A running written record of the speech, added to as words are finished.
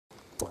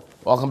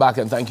Welcome back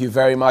and thank you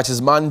very much.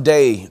 It's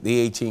Monday,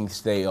 the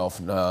 18th day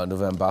of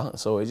November,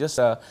 so it's just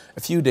a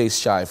few days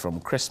shy from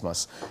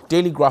Christmas.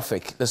 Daily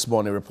Graphic this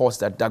morning reports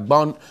that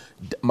Dagbon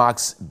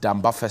marks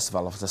Damba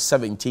Festival after a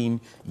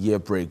 17-year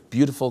break.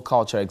 Beautiful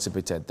culture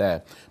exhibited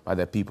there by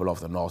the people of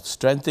the North.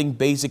 Strengthening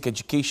basic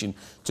education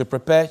to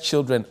prepare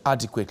children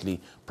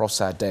adequately,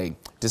 Prof. Day.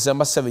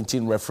 December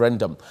 17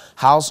 referendum.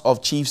 House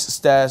of Chiefs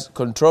stirs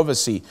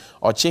controversy.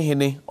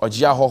 Ochihini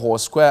Ojiahoho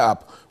square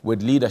up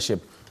with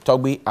leadership.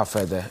 Togbi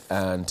Afede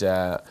and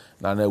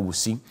Nana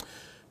Wusi.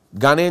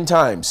 Ghanaian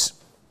Times.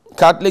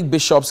 Catholic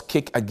bishops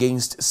kick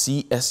against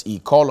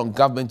CSE. Call on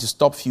government to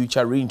stop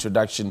future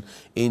reintroduction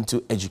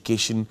into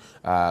education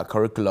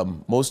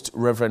curriculum. Most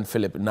Reverend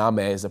Philip Name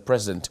is the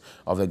president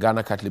of the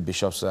Ghana Catholic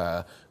Bishops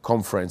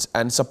Conference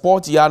and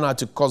support Yana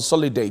to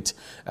consolidate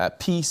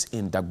peace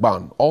in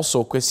Dagbon.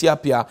 Also, Kwesi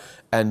Appiah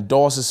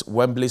endorses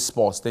Wembley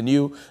Sports, the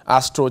new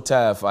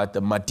AstroTurf at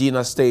the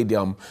Medina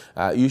Stadium.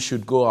 You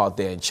should go out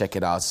there and check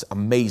it out. It's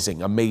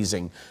amazing,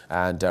 amazing.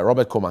 And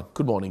Robert Coman,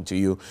 good morning to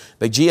you.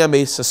 The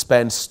GMA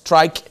suspends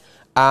strike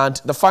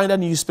and the final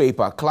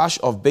newspaper, clash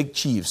of big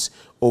chiefs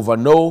over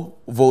no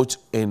vote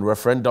in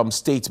referendum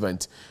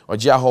statement.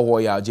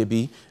 Ojiahoho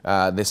JB,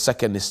 the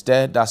second is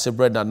there.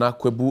 Dasebre Nana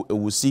Kwebu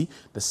Ewusi,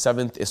 the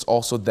seventh is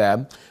also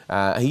there.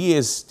 He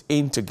is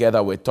in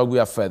together with Togbi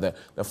Afede,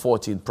 the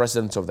 14th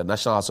president of the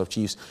National House of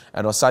Chiefs,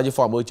 and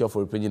Osagyefo Amoateng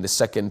for opinion, the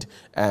second,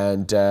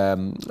 and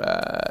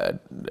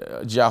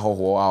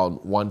Ojiahoho on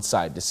one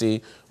side. They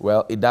say,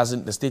 well, it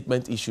doesn't. The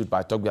statement issued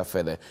by Togbi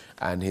Afede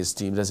and his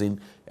team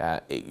doesn't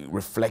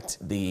reflect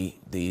the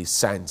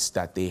sense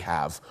that they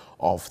have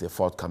of the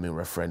forthcoming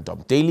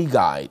referendum. Daily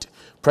Guide.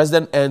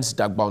 President ends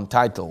Dagbon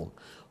title.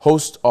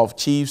 Host of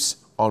Chiefs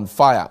on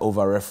fire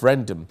over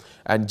referendum.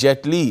 And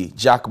Jet Li,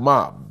 Jack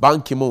Ma,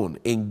 Ban Ki-moon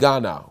in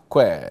Ghana,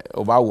 Kwe,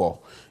 Obawo.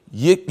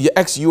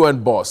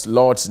 Ex-UN boss,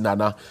 Lords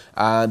Nana,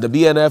 and the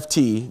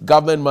BNFT,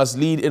 government must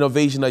lead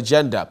innovation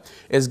agenda.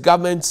 Is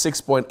government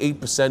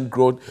 6.8%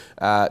 growth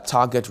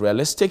target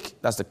realistic?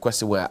 That's the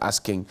question we're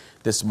asking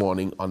this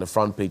morning on the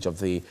front page of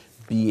the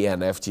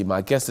BNFT.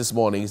 My guest this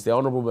morning is the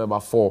Honorable Member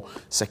for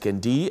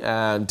 2nd D,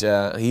 and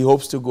he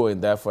hopes to go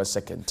in there for a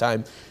second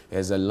time.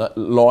 He's a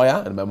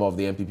lawyer and member of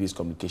the NPP's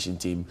communication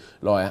team.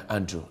 Lawyer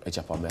Andrew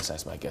Ejapamesa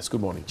is my guest.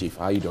 Good morning, Chief.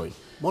 How are you doing?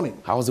 Morning.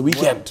 How was the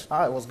weekend?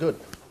 Well, it was good.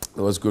 It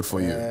was good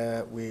for you.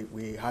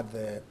 We had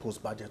the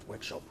post-budget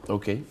workshop.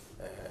 Okay.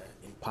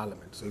 In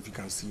Parliament. So if you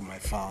can see, my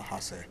file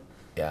has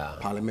a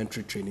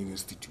Parliamentary Training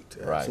Institute.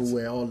 Right. So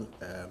we're all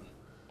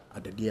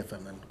at the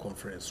DFM and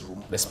conference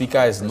room. The Speaker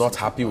is not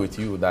happy with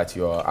you that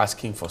you're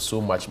asking for so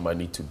much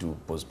money to do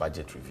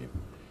post-budget review.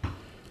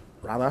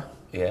 Rather?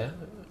 Yeah.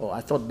 Oh,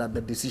 I thought that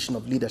the decision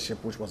of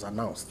leadership, which was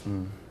announced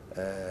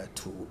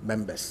to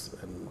members,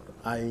 and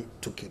I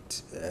took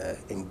it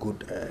in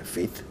good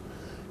faith,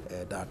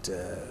 that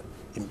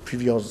in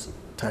previous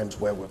times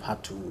where we've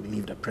had to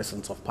leave the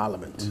presence of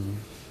Parliament,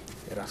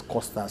 it has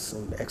cost us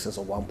in excess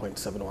of 1.7,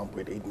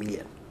 1.8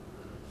 million.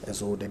 And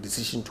so the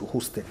decision to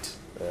host it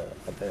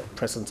at the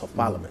presence of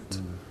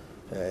Parliament,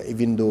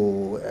 even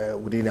though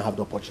we didn't have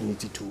the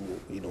opportunity to,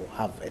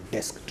 have a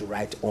desk to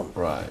write on.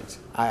 Right.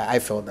 I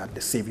felt that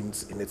the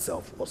savings in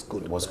itself was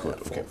good. It was good,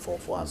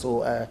 for us.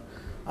 So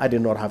I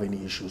did not have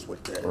any issues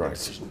with the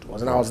decision to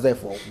us. And I was there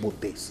for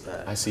both days.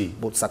 I see.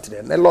 Both Saturday,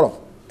 and a lot of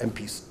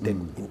MPs did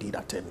indeed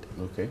attend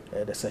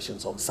the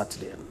sessions on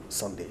Saturday and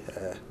Sunday.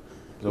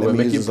 So we're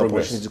making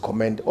progress. Opportunity to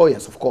commend. Oh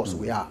yes, of course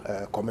we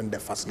are. Commend the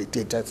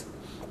facilitators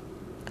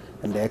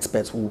and the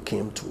experts who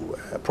came to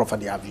proffer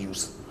their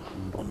views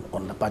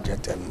on the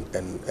budget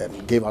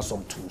and gave us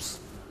some tools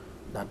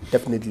that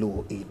definitely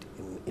will aid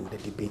in the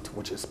debate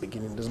which is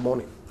beginning this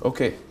morning.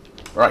 Okay,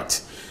 right.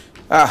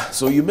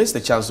 So you missed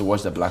the chance to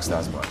watch the Black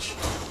Stars match.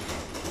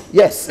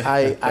 Yes,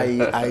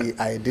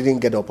 I didn't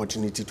get the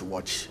opportunity to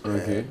watch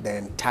the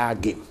entire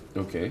game.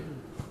 Okay.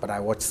 But I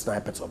watched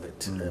snippets of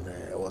it, and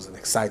it was an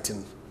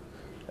exciting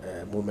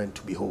moment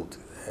to behold.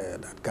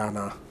 That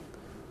Ghana,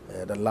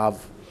 the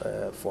love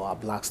for our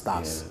Black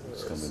Stars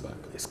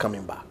is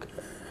coming back.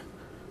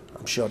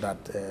 I'm sure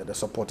that the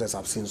supporters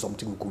have seen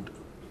something good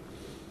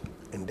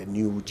in the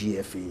new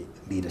GFA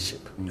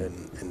leadership.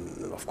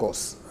 And of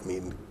course, I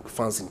mean,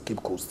 fans in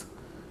Cape Coast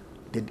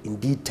did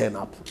indeed turn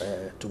up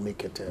to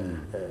make it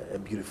a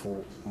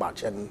beautiful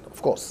match, and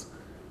of course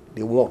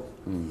they won.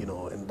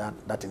 And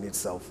that in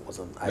itself was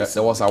an icing.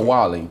 There was a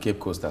while in Cape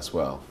Coast as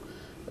well.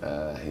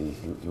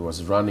 He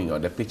was running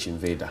on the pitch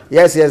invader.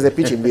 Yes, the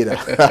pitch invader.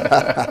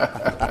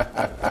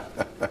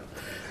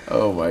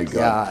 Oh my God!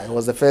 Yeah, it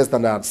was the first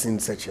time I had seen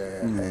such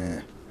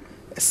a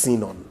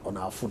scene on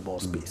our football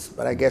space.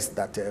 But I guess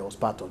that was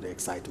part of the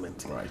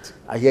excitement. Right.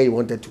 I hear you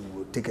wanted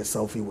to take a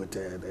selfie with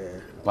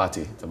the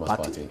Thomas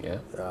Party. Yeah.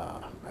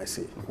 I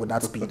see. With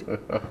that speed.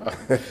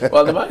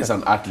 Well, the man is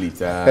an athlete.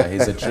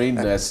 He's a trained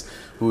nurse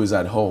who is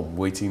at home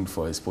waiting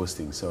for his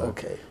posting. So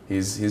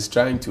he's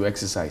trying to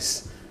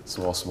exercise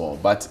small.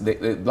 But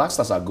the Black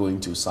Stars are going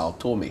to Sao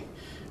Tome,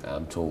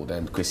 I'm told,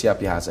 and Kwesi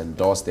Appiah has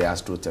endorsed the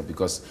AstroTurf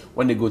because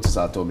when they go to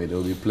Sao Tome,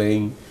 they'll be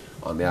playing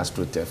on the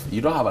AstroTurf.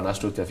 You don't have an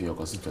AstroTurf in your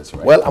constituency,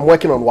 right? Well, I'm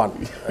working on one.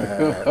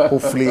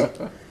 Hopefully,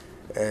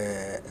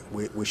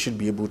 we should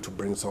be able to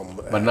bring some.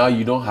 But now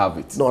you don't have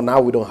it. No,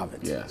 now we don't have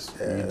it. Yes,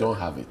 you don't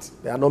have it.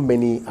 There are not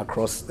many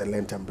across the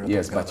length and breadth.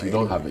 Yes, of but Ghana you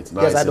don't anyway. have it.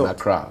 Now yes, it's I don't. in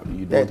Accra.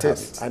 You don't have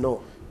it. I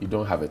know. You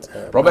don't have it.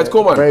 Robert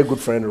Coleman. Very good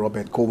friend,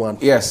 Robert Coleman.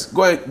 Yes,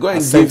 go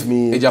and sent give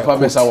me me Ejapa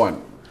Mesa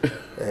one.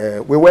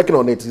 We're working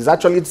on it. He's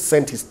actually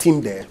sent his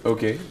team there.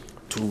 Okay.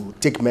 To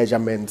take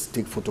measurements,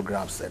 take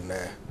photographs, and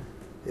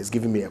he's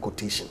giving me a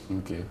quotation.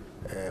 Okay.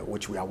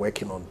 Which we are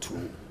working on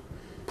to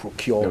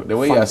procure. The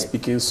way you are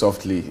speaking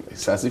softly,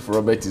 it's as if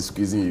Robert is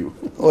squeezing you.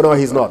 Oh no,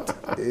 he's not.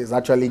 He's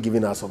actually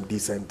giving us some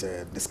decent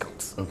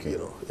discounts. Okay. You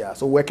know, yeah.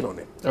 So working on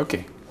it.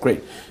 Okay,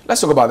 great.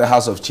 Let's talk about the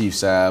House of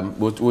Chiefs.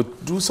 We'll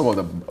do some of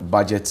the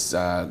budget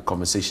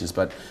conversations,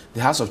 but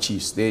the House of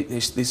Chiefs, they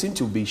seem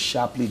to be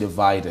sharply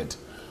divided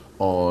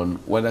on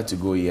whether to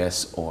go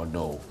yes or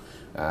no.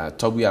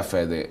 Togbi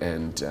Afede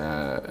and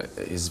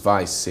his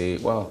vice say,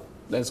 well,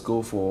 let's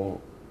go for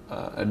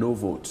a no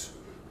vote,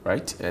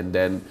 right? And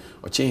then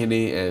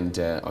Ochehene and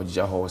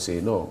Ojijaho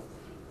say, no,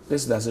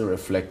 this doesn't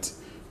reflect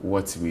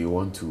what we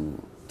want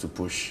to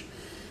push.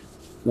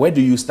 Where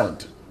do you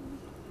stand?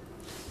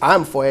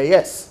 I'm for a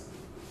yes.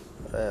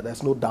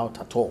 There's no doubt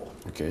at all.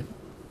 Okay.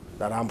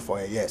 That I'm for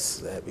a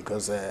yes,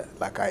 because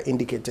like I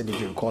indicated,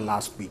 if you recall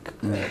last week,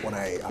 when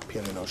I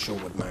appeared in a show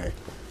with my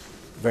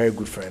very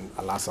good friend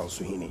Alasan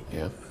Suhini,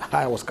 yeah.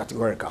 I was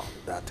categorical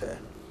that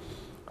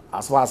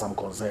as far as I'm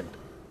concerned,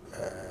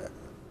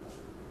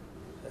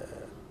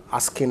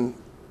 asking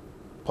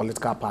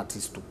political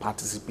parties to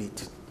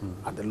participate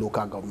at the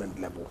local government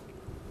level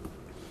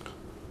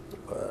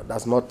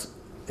does not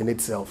in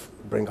itself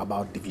bring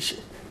about division.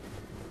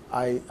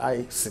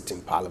 I sit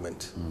in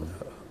parliament.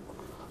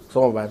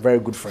 Some of my very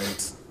good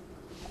friends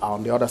are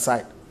on the other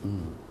side.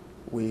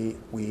 We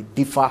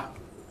differ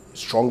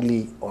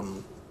strongly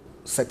on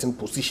certain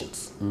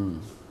positions,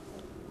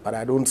 but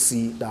I don't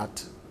see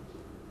that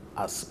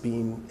as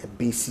being a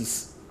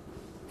basis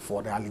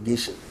for the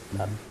allegation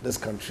that this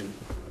country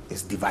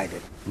is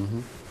divided.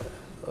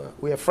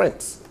 We are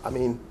friends. I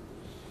mean,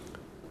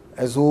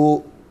 as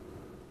though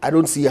I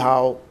don't see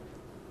how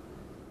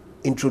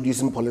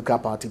introducing political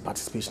party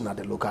participation at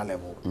the local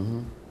level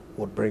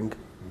would bring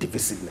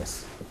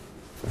divisiveness.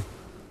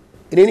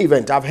 In any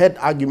event, I've heard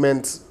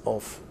arguments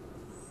of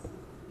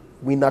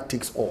winner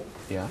takes all.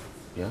 Yeah,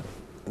 yeah.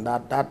 And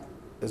that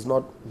is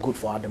not good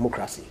for our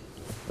democracy.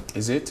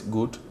 Is it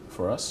good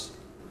for us?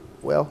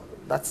 Well,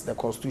 that's the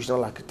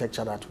constitutional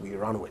architecture that we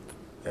run with.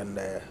 And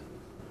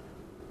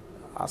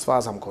as far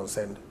as I'm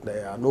concerned,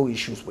 there are no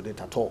issues with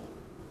it at all.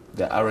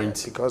 There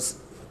aren't. Because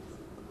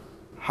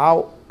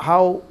how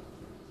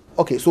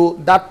okay, so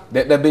that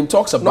there have been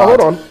talks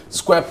about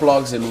square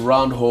plugs and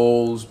round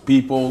holes,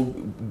 people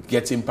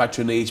getting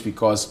patronage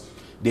because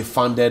they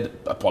funded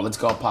a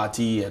political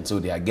party and so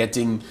they are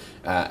getting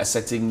a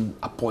certain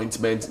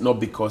appointment, not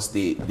because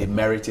they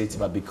merit it,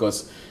 but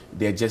because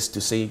they're just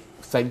to say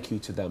thank you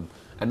to them.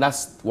 And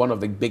that's one of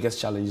the biggest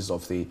challenges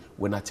of the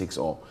winner takes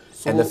all.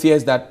 So, and the fear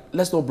is that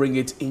let's not bring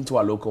it into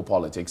our local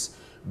politics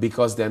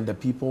because then the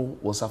people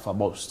will suffer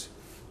most.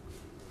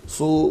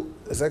 So,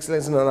 His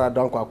Excellency Nana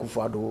Dankwa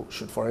Akufo-Addo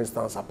should, for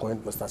instance,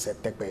 appoint Mr.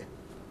 Seth Terkper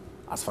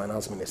as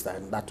finance minister,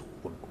 and that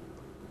would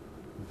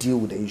deal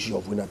with the issue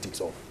of winner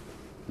takes all.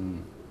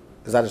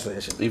 Is that a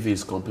suggestion? If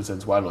he's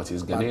competent, why not?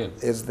 He's Ghanaian.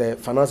 But is the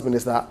finance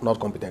minister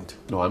not competent?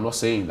 No, I'm not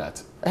saying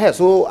that.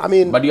 So, I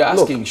mean... But you're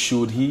asking,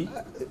 should he?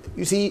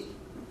 You see,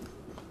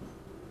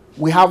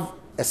 we have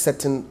a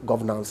certain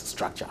governance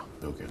structure.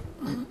 Okay.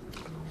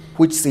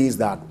 Which says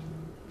that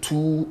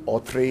 2 or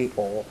 3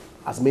 or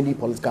as many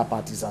political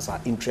parties as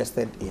are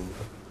interested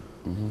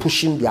in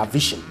pushing their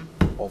vision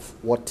of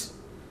what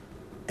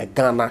a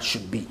Ghana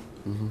should be.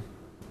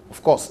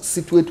 Of course,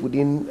 situate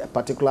within a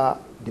particular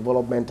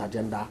development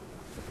agenda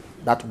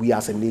that we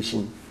as a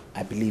nation,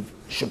 I believe,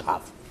 should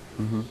have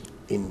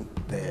in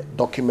the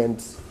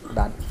documents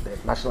that the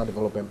National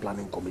Development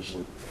Planning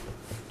Commission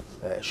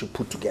should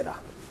put together.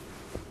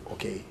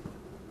 Okay?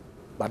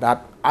 But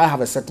that I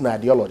have a certain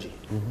ideology.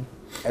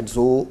 And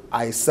so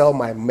I sell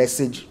my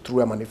message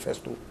through a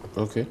manifesto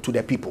to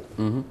the people.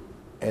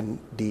 And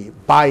they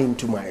buy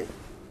into my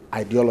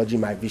ideology,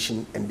 my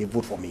vision, and they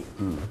vote for me.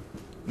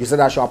 You said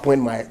I should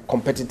appoint my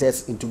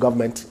competitors into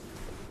government.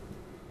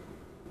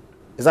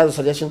 Is that a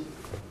suggestion?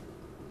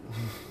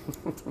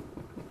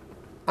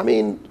 I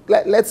mean,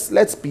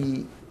 let's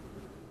be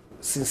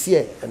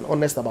sincere and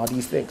honest about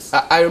these things.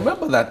 I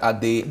remember that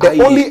at the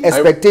only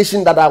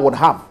expectation that I would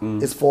have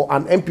is for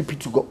an MPP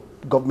to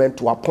government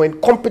to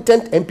appoint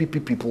competent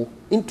MPP people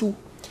into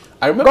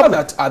I remember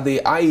government. that at the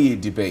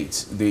IEA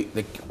debate,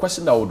 the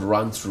question that would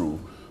run through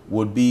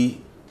would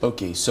be,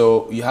 okay,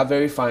 so you have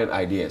very fine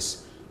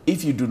ideas.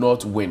 If you do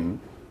not win,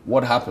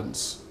 what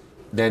happens?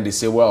 Then they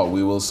say, well,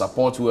 we will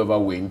support whoever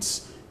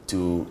wins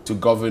to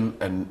govern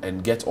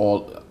and get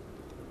all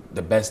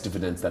the best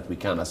dividends that we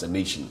can as a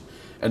nation.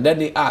 And then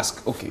they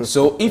ask, okay,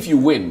 so if you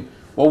win,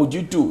 what would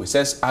you do? It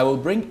says, I will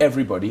bring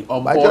everybody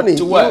on board Johnny,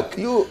 to work.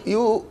 You.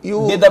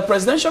 Did the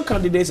presidential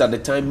candidates at the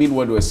time mean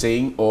what they were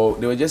saying, or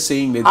they were just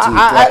saying it to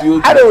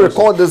appeal to I don't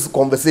recall this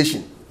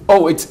conversation.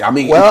 Oh, I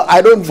mean, well,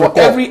 I don't for recall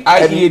every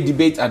IEA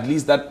debate, at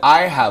least that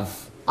I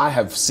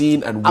have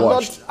seen and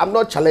watched. I'm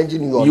not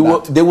challenging you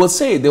on that. They will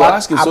say, they will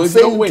ask you, so if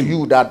you don't win. I'm saying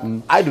to you that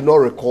I do not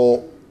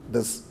recall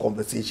this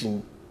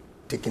conversation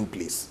taking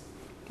place.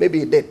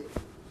 Maybe it did.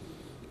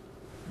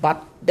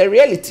 But the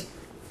reality,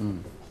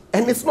 and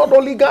it's not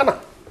only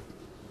Ghana.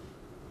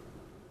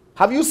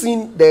 Have you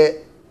seen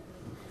the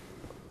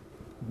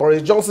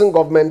Boris Johnson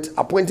government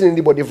appointing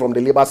anybody from the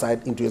Labour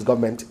side into his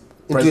government,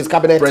 into his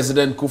cabinet?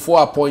 President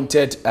Kufuor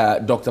appointed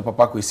Dr.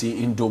 Papa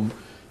Kwesi Ndom.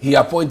 He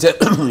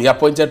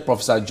appointed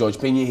Professor George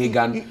Penny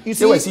Hagan. You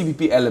they were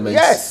CPP elements.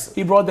 Yes.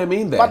 He brought them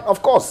in there. But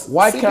of course.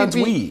 Why can't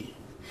we?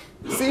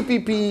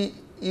 CPP,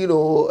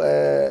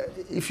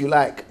 if you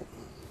like,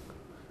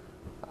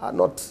 are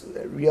not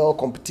real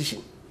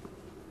competition.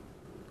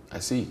 I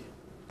see.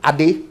 Are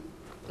they?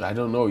 I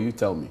don't know. You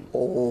tell me.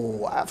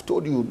 Oh, I've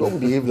told you, don't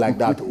behave like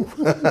that.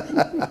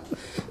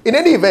 In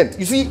any event,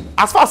 you see,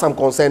 as far as I'm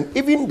concerned,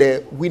 even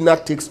the winner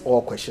takes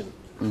all question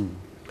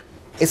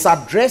is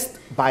addressed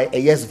by a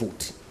yes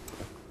vote.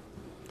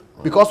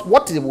 Because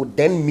what it would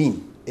then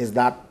mean is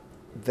that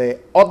the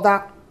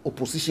other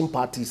opposition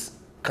parties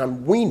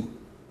can win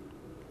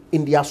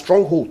in their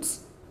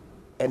strongholds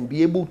and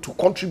be able to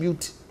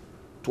contribute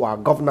to our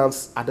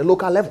governance at the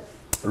local level.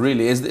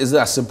 Really? Is it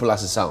as simple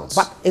as it sounds?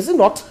 But is it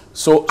not?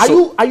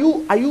 Are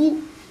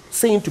you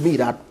saying to me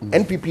that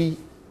NPP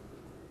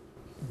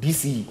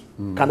DC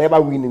can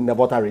never win in the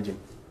Volta region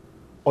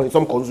or in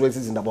some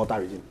constituencies in the Volta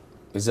region?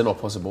 Is it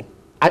not possible?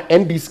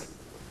 And this,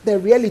 the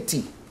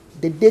reality,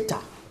 the data,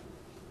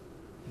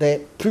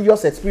 the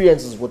previous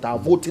experiences with our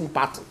voting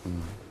pattern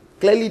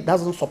clearly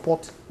doesn't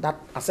support that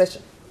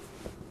assertion.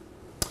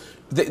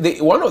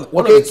 One of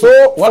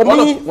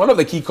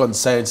the key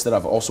concerns that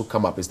have also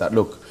come up is that,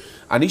 look,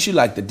 an issue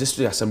like the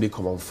District Assembly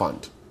Common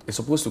Fund is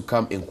supposed to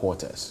come in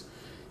quarters.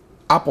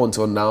 Up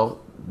until now,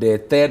 the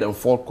third and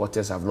fourth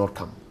quarters have not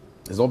come.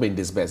 It's not been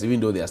disbursed, even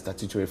though they are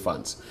statutory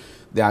funds.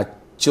 There are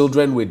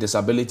children with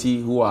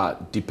disability who are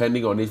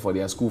depending on it for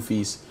their school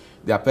fees.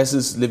 There are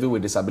persons living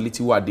with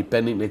disability who are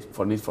depending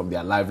on it from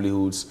their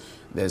livelihoods.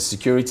 There's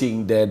security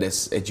in there,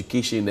 there's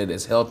education in there,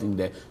 there's health in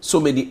there, so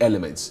many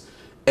elements.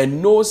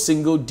 And no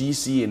single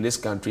DC in this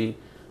country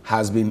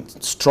has been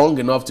strong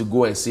enough to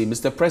go and say,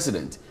 Mr.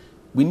 President,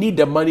 we need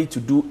the money to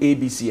do A,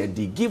 B, C, and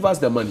D. Give us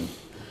the money.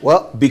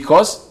 Well,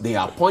 because they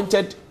are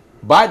appointed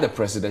by the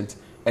president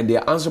and they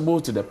are answerable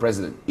to the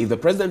president. If the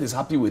president is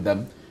happy with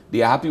them,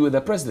 they are happy with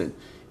the president.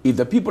 If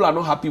the people are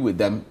not happy with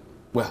them,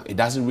 well, it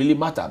doesn't really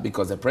matter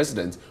because the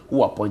president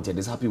who appointed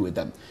is happy with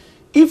them.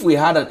 If we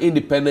had an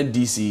independent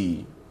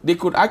DCE, they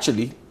could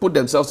actually put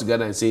themselves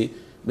together and say,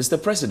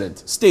 Mr. President,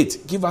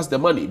 state, give us the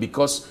money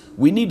because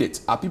we need it.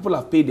 Our people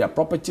have paid their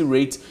property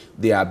rate,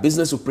 their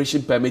business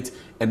operation permit,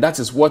 and that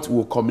is what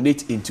will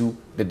culminate into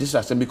the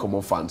District Assembly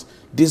Common Fund.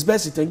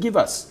 Disburse it and give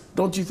us,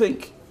 don't you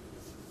think?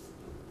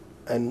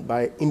 And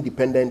by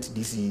independent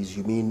DCEs,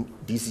 you mean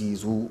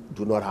DCEs who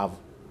do not have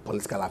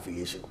political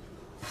affiliation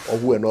or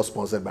who are not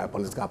sponsored by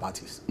political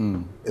parties?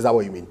 Is that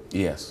what you mean?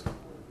 Yes.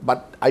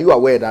 But are you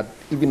aware that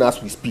even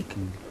as we speak,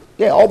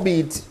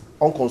 albeit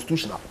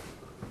unconstitutional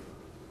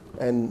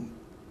and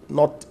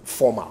not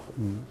formal,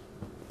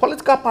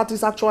 political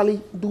parties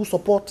actually do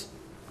support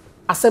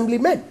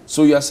assemblymen.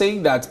 So you are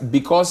saying that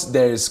because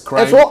there is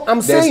crime, so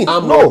I'm saying,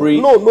 armed robbery,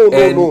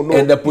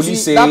 and the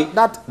police say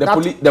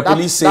the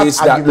police says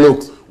that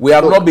look, we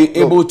have not been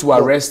able to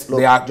arrest.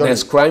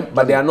 There's crime,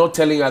 but they are not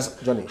telling us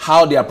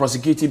how they are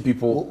prosecuting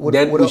people.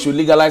 Then we should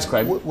legalize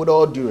crime. With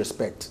all due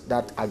respect,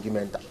 that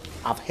argument,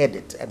 I've heard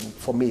it, and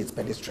for me, it's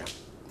pedestrian.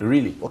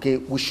 Really? Okay,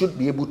 we should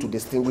be able to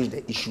distinguish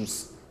the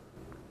issues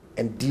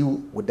and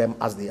deal with them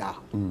as they are,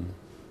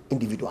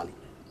 individually.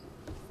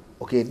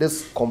 Okay,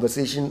 this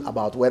conversation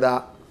about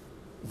whether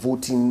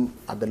voting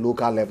at the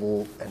local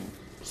level and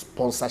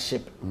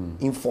sponsorship,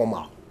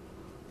 informal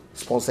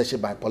sponsorship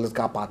by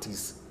political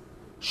parties,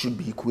 should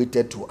be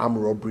equated to armed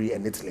robbery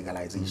and its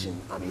legalization.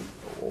 I mean,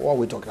 what are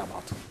we talking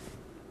about?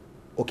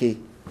 Okay,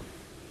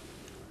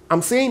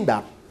 I'm saying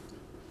that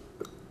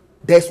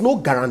there's no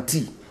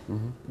guarantee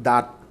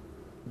that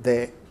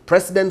the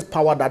president's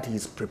power that he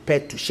is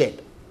prepared to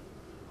shed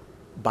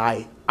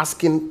by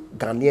asking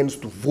Ghanaians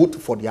to vote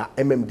for their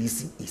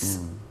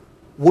MMDCs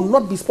will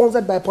not be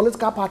sponsored by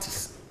political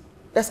parties.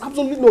 There's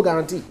absolutely no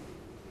guarantee.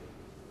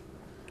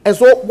 And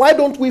so why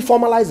don't we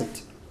formalize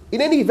it?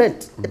 In any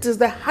event, it is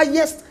the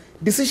highest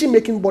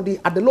decision-making body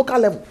at the local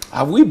level.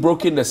 Have we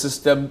broken the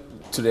system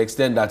to the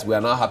extent that we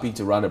are now happy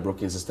to run a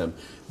broken system?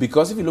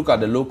 Because if you look at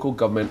the Local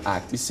Government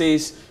Act, it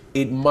says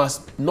it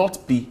must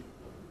not be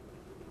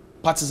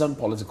partisan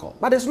political.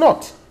 But it's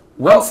not.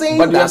 Well,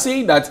 but you are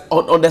saying that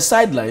on the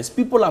sidelines,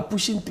 people are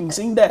pushing things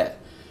in there.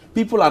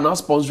 People are now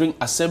sponsoring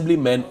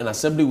assemblymen and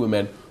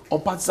assemblywomen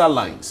on partisan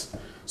lines.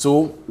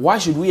 So why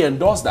should we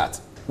endorse that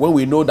when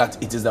we know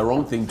that it is the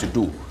wrong thing to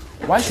do?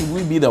 Why should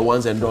we be the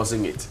ones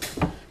endorsing it?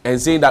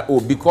 and saying that, oh,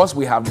 because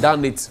we have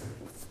done it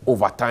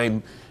over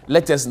time,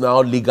 let us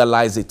now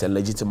legalize it and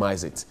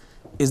legitimize it.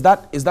 Is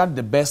that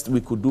the best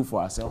we could do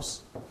for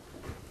ourselves?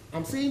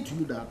 I'm saying to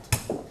you that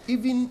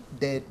even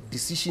the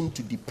decision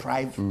to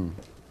deprive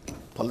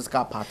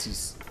political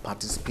parties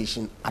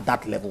participation at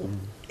that level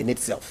in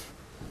itself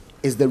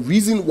is the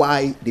reason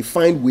why they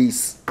find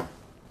ways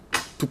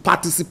to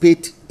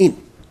participate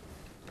in.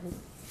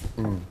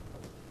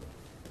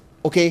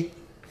 Okay?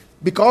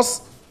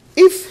 Because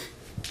if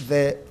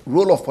the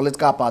role of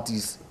political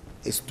parties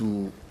is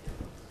to,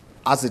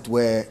 as it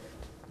were,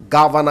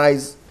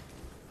 galvanize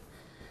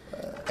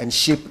and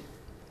shape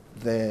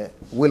the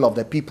will of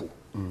the people,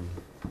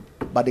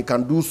 but they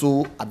can do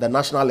so at the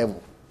national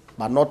level,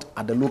 but not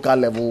at the local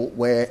level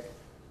where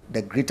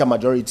the greater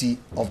majority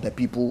of the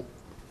people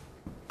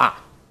are,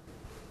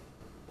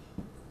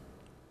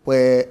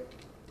 where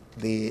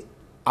the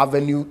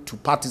avenue to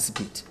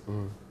participate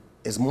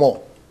is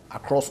more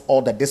across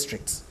all the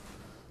districts,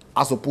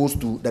 as opposed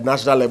to the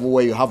national level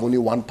where you have only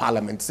one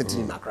parliament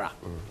sitting in Accra.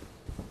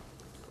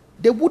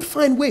 They would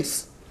find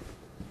ways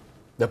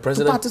to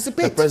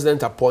participate. The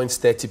president appoints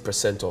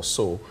 30% or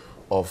so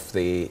of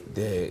the,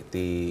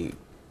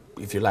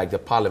 if you like, the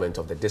parliament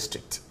of the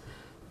district.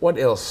 What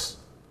else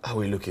are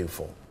we looking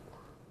for?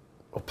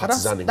 Or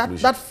partisan inclusion?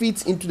 That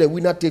fits into the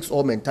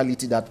winner-takes-all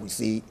mentality that we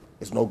say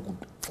is not good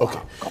for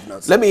our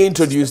governance. Let me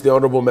introduce the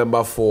honourable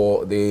member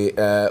for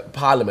the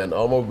parliament,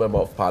 honourable member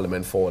of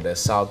parliament for the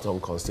Southern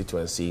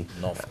constituency,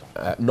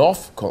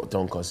 North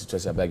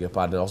constituency, I beg your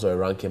pardon, also a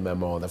ranking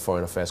member on the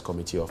Foreign Affairs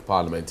Committee of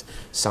Parliament,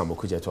 Sam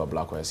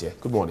Okudzeto-Ablakwa is here.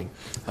 Good morning.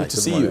 Good to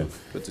see you.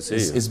 Good to see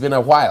you. It's been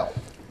a while.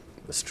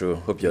 That's true.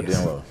 Hope you're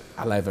doing well.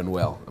 Alive and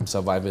well. I'm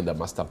surviving the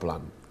master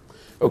plan.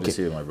 Good to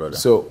see you, my brother.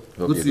 So,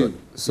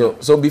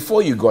 so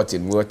before you got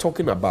in, we were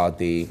talking about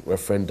the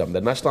referendum.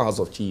 The National House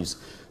of Chiefs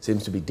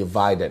seems to be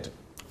divided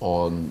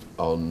on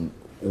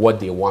what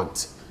they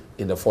want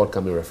in the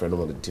forthcoming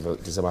referendum on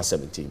December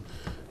 17.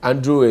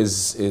 Andrew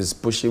is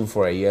pushing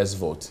for a yes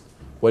vote.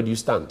 Where do you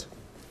stand?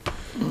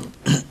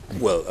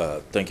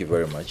 Well, thank you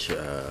very much.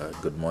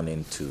 Good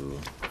morning to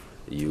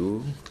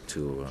you,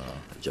 to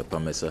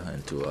Japamesa,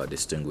 and to our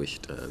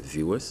distinguished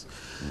viewers.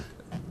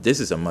 This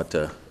is a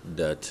matter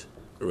that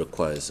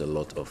requires a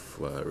lot of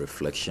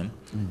reflection.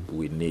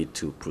 We need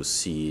to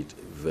proceed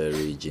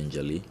very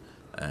gingerly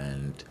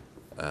and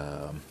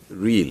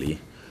really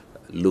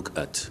look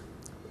at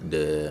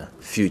the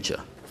future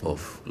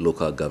of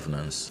local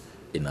governance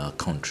in our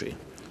country.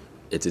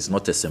 It is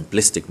not a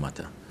simplistic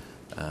matter.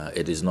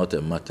 It is not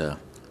a matter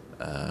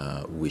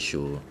we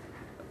should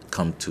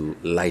come to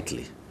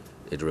lightly.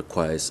 It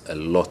requires a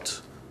lot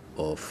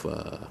of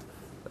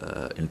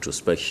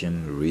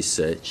introspection,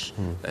 research,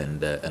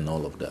 and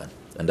all of that.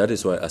 And that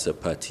is why, as a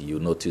party, you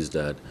notice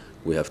that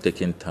we have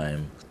taken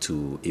time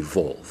to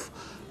evolve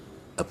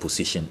a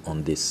position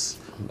on this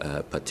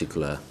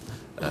particular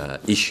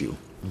issue.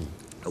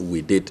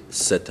 We did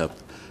set up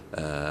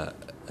a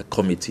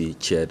committee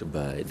chaired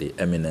by the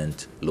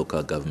eminent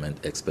local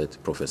government expert,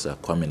 Professor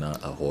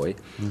Kwamina Ahoy.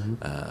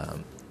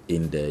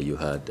 In there, you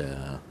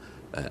had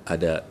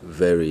other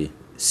very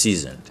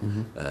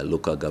seasoned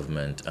local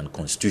government and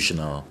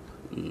constitutional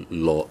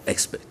law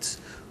experts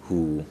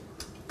who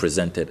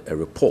presented a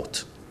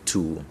report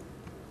to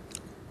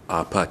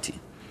our party,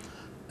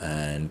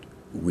 and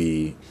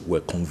we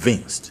were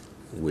convinced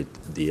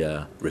with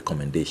their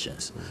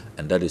recommendations.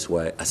 And that is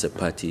why, as a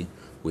party,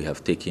 we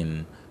have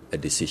taken a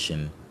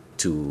decision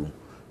to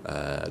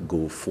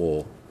go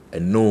for a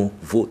no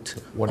vote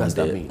on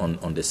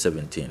the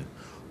 17th.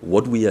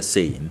 What we are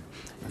saying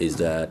is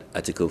that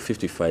Article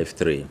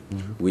 55(3),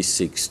 which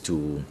seeks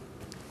to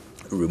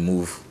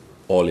remove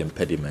all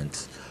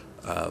impediments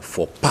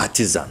for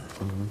partisan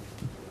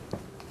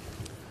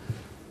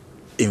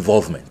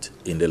involvement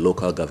in the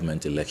local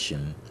government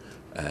election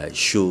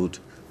should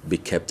be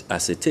kept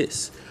as it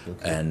is,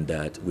 and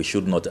that we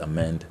should not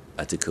amend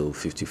Article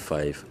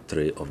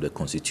 55(3) of the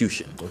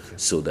Constitution,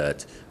 so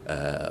that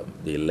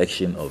the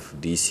election of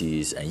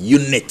DCs and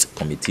unit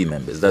committee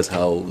members, that's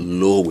how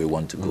low we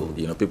want to go.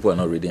 You know, people are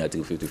not reading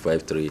Article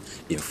 55(3)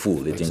 in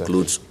full. It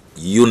includes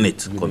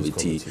unit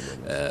committee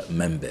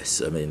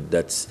members. I mean,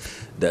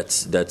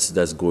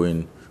 that's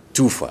going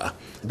too far.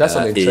 That's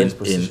an entrenched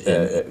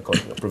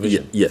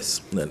provision.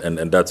 Yes,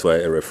 and that's why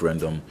a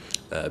referendum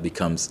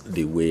becomes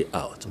the way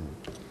out.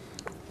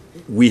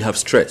 We have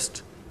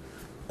stressed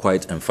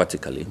quite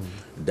emphatically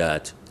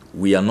that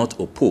we are not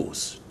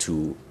opposed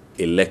to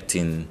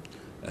electing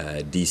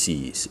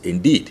DCs.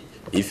 Indeed,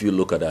 if you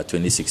look at our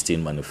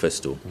 2016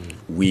 manifesto,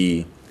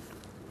 we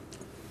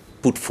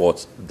put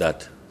forth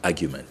that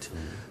argument.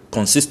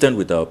 Consistent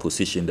with our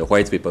position, the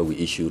white paper we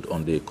issued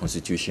on the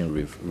Constitution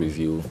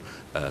Review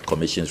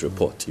Commission's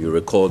report. You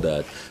recall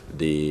that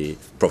the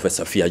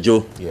Professor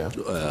Fiajo,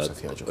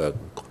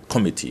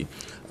 committee,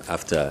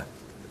 after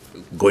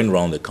going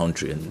around the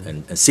country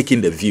and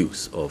seeking the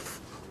views of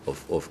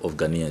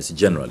Ghanaians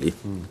generally,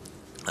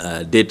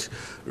 did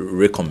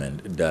recommend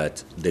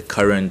that the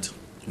current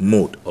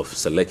mode of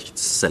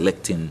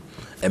selecting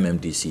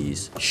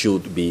MMDCs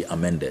should be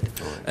amended.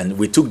 And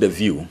we took the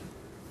view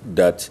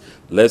that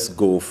let's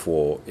go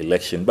for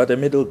election, but a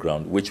middle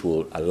ground which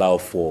will allow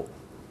for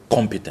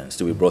competence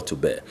to be brought to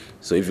bear.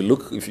 So if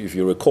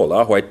you recall,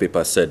 our white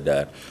paper said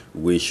that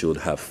we should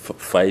have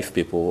 5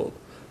 people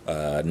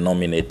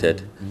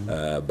nominated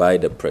by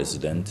the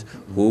president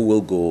who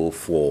will go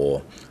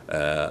for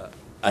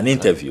an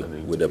interview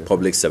with the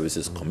Public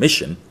Services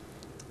Commission,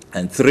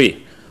 and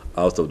 3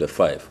 out of the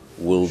 5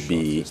 will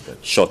be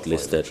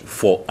shortlisted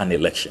for an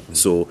election.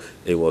 So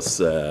it was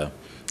a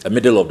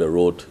middle of the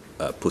road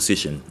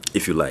position,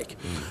 if you like.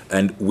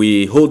 And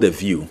we hold the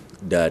view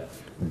that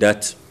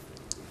that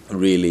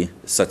really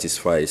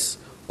satisfies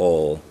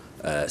all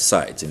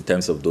sides in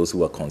terms of those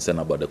who are concerned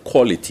about the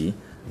quality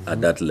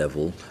at that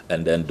level,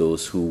 and then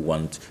those who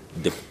want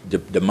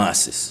the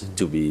masses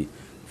to be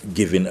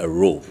given a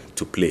role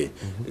to play,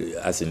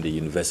 as in the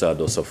universal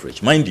adult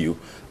suffrage. Mind you,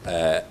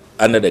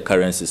 under the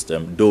current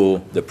system, though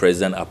the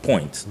president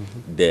appoints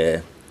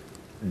the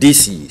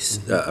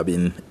DCs, I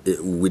mean,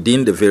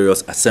 within the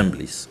various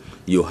assemblies,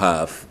 you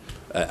have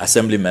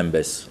assembly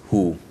members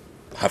who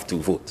have to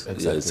vote.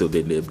 Exactly. So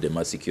they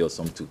must secure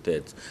some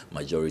 2/3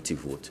 majority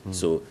vote.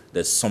 So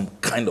there's some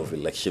kind of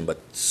election, but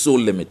so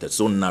limited,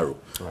 so narrow.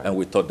 Right. And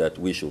we thought that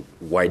we should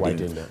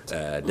widen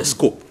the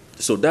scope.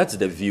 So that's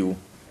the view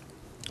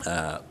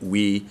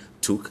we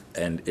took,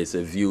 and it's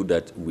a view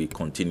that we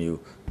continue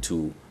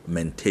to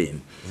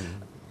maintain.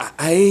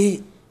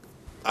 I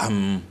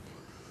am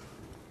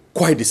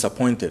quite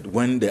disappointed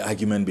when the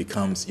argument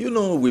becomes,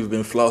 we've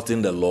been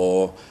flouting the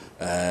law,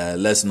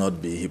 let's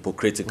not be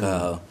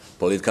hypocritical,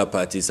 political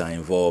parties are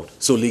involved,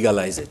 so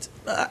legalize it.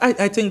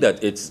 I think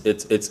that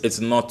it's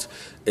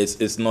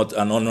not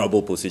an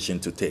honorable position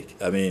to take.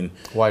 I mean,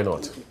 why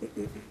not?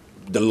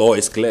 The law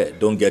is clear,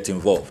 don't get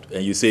involved,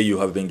 and you say you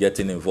have been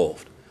getting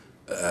involved.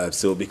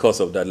 So because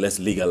of that, let's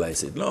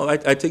legalize it. No,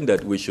 I think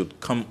that we should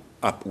come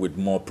up with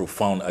more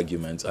profound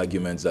arguments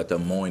that are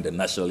more in the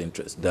national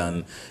interest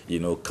than,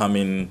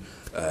 coming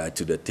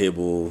to the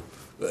table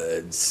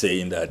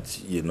saying that,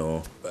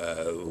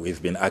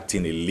 we've been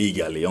acting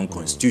illegally,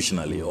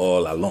 unconstitutionally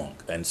all along.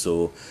 And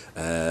so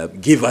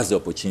give us the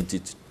opportunity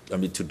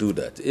to do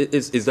that.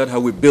 Is that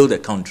how we build a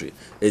country?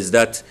 Is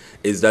that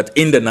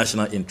in the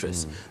national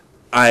interest?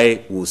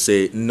 I will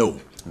say no.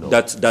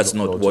 That's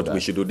not what we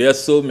should do. There are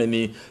so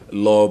many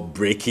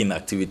law-breaking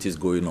activities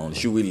going on.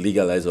 Should we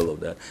legalize all of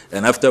that?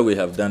 And after we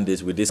have done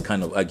this with this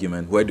kind of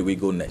argument, where do we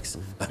go next?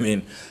 I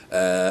mean,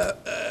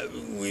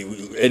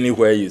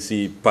 anywhere you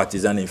see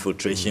partisan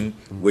infiltration,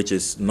 which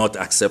is not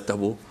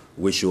acceptable,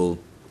 we should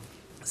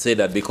say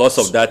that because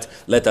of that,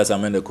 let us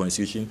amend the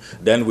constitution.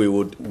 Then we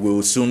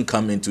will soon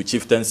come into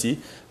chieftaincy,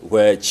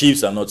 where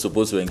chiefs are not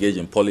supposed to engage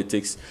in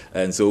politics.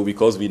 And so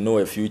because we know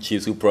a few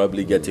chiefs who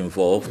probably get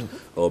involved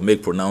or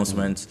make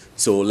pronouncements,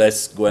 so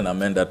let's go and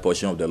amend that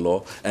portion of the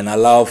law and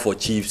allow for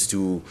chiefs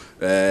to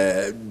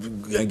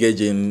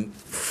engage in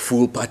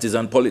full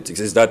partisan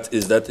politics. Is that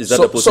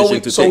a position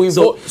to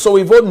take? So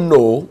we vote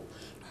no,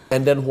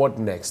 and then what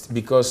next?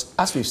 Because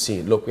as we've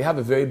seen, look, we have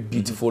a very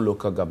beautiful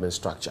local government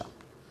structure.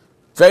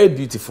 Very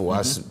beautiful,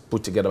 as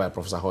put together by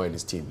Professor Hoy and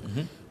his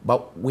team.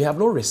 But we have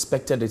not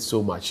respected it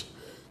so much,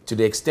 to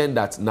the extent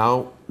that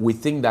now we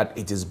think that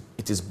it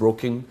is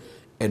broken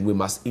and we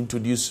must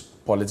introduce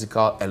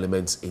political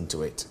elements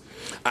into it.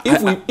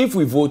 If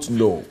we vote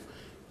no,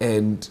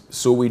 and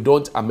so we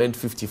don't amend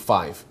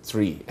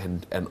 55(3)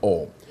 and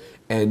all,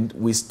 and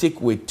we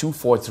stick with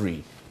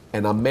 243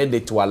 and amend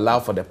it to allow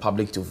for the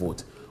public to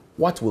vote,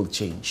 what will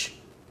change?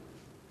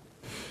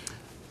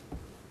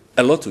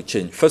 A lot will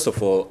change. First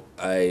of all,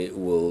 I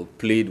will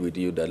plead with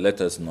you that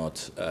let us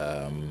not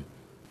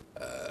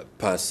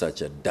pass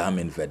such a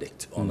damning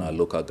verdict on our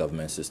local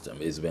government system.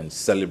 It's been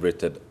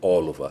celebrated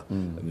all over.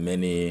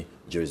 Many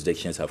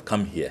jurisdictions have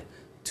come here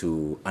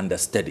to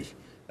understudy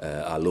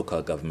our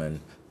local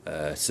government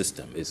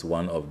system. It's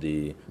one of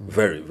the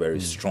very, very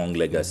strong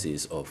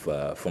legacies of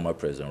former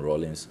President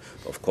Rawlings,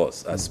 of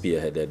course, as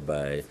spearheaded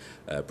by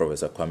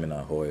Professor Kwame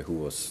Nkrumah, who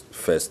was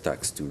first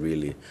tasked to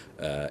really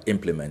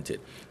implement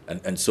it.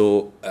 And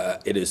so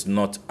it is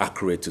not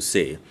accurate to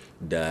say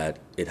that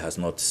it has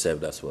not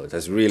served us well. It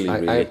has really.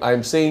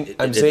 I'm saying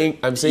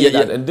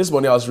that. And this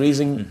morning I was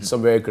raising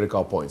some very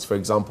critical points. For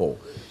example,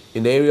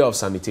 in the area of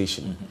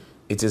sanitation,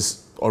 it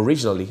is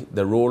originally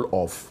the role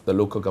of the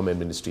local government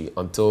ministry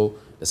until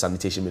the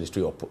sanitation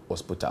ministry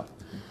was put up.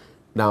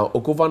 Now,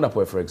 Oko van der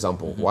Poel, for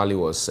example, while he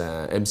was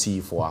MC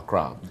for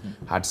Accra,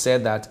 had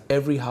said that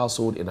every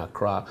household in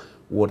Accra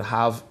would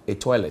have a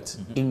toilet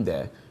in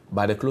there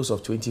by the close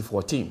of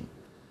 2014.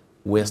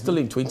 We're still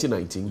in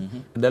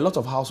 2019, and there are a lot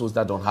of households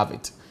that don't have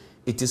it.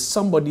 It is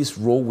somebody's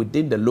role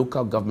within the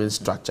local government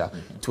structure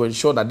to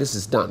ensure that this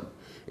is done.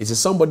 It is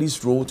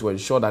somebody's role to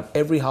ensure that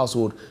every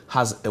household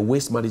has a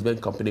waste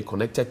management company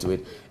connected to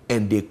it,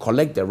 and they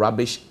collect the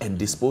rubbish and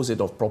dispose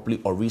it of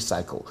properly or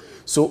recycle.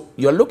 So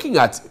you're looking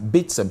at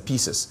bits and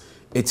pieces.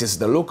 It is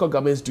the local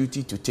government's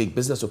duty to take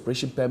business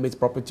operation permits,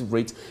 property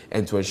rates,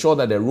 and to ensure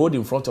that the road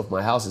in front of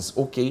my house is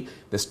okay,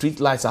 the street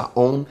lights are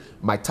on,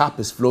 my tap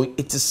is flowing.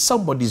 It is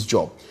somebody's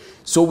job.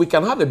 So we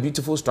can have a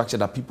beautiful structure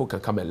that people can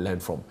come and learn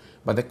from.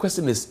 But the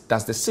question is,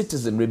 does the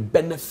citizenry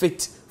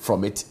benefit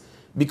from it?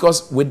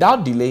 Because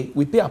without delay,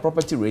 we pay our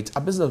property rate,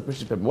 our business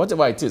operation permit,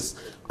 whatever it is,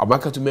 our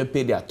market women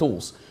pay their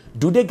tolls.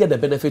 Do they get the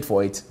benefit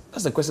for it?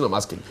 That's the question I'm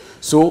asking.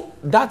 So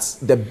that's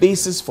the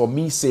basis for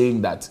me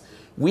saying that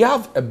we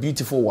have a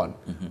beautiful one.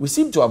 We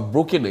seem to have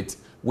broken it.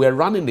 We're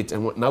running it,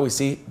 and now we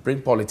say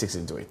bring politics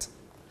into it.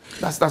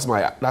 That's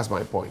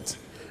my point.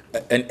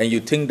 And you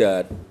think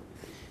that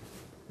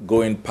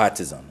going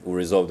partisan will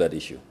resolve that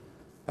issue?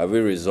 Have we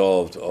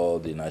resolved all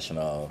the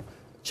national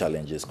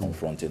challenges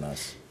confronting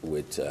us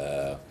with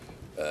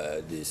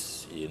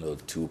this,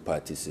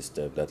 two-party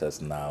system that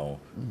has now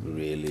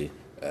really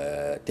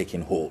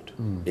taken hold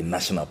in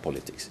national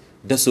politics?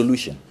 The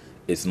solution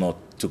is not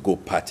to go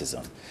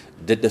partisan.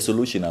 The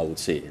solution, I would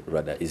say,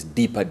 rather, is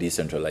deeper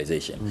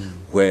decentralization,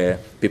 where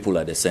people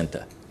at the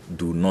center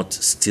do not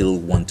still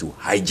want to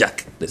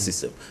hijack the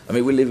system. I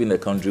mean, we live in a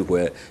country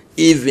where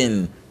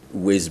even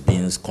waste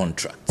bins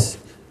contracts,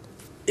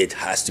 it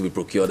has to be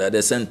procured at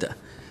the center.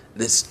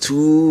 There's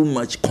too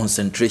much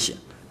concentration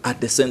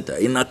at the center.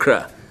 In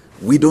Accra,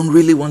 we don't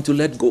really want to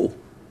let go.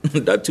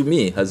 That, to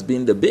me, has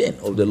been the bane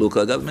of the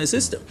local government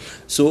system.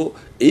 So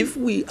if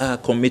we are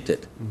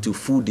committed to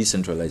full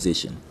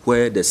decentralization,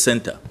 where the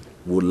center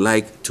would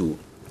like to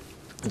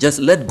just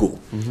let go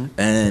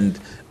and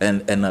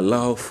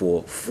allow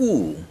for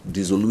full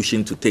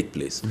dissolution to take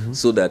place,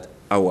 so that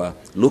our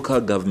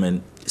local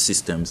government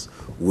systems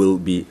will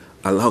be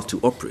allowed to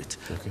operate.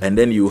 And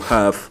then you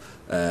have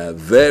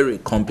very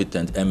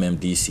competent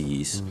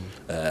MMDCs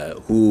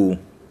who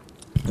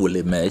will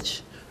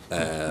emerge,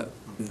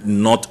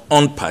 not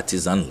on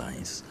partisan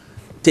lines,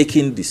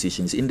 taking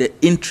decisions in the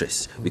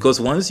interest.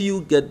 Because once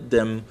you get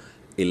them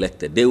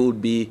elected, they will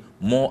be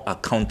more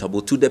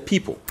accountable to the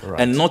people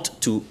and not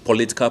to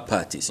political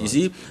parties. You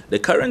see, the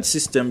current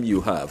system you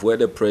have, where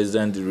the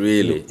president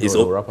really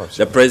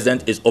the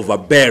president is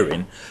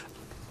overbearing,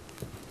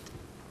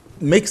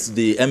 makes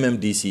the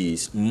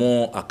MMDCs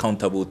more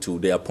accountable to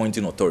the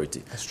appointing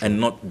authority and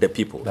not the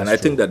people. And I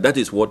think that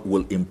is what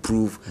will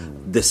improve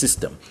the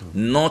system,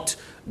 not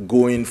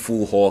going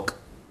full hawk,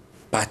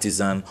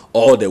 partisan,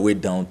 all the way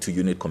down to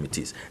unit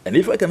committees. And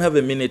if I can have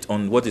a minute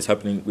on what is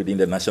happening within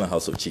the National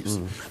House of Chiefs,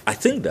 I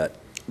think that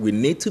we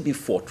need to be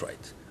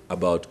forthright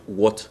about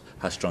what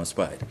has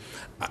transpired.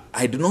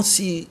 I do not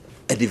see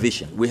a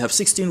division. We have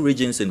 16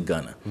 regions in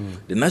Ghana.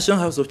 The National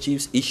House of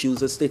Chiefs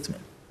issues a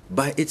statement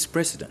by its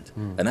president.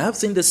 And I have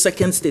seen the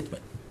second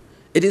statement.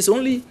 It is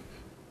only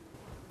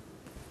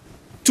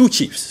 2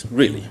 chiefs,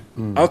 really,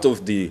 out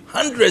of the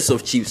hundreds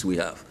of chiefs we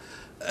have.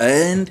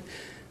 And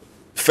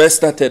first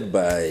started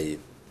by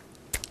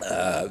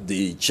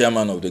the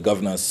chairman of the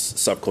governance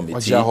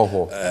subcommittee,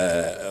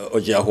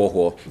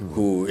 Ojiahoho,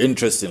 who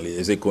interestingly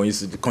is a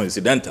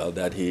coincidental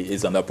that he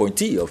is an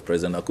appointee of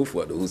President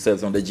Akufo-Addo, who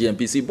serves on the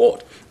GMPC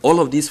board. All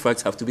of these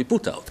facts have to be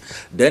put out.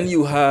 Then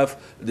you have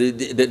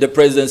the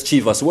president's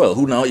chief as well,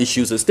 who now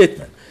issues a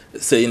statement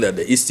saying that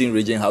the Eastern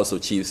Region House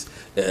of Chiefs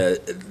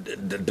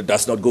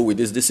does not go with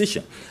this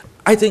decision.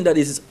 I think that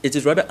it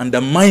is rather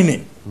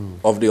undermining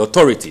of the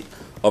authority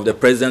of the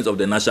president of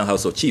the National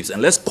House of Chiefs. And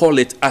let's call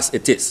it as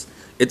it is.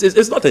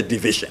 It's not a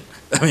division.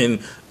 I mean,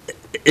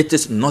 it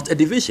is not a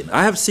division.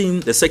 I have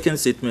seen the second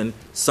statement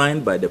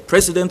signed by the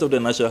president of the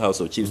National House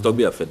of Chiefs,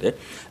 Togbi Afede,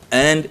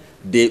 and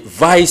the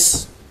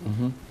vice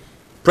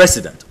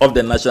president of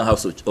the National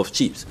House of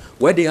Chiefs,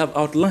 where they have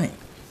outlined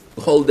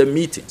all the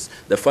meetings,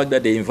 the fact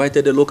that they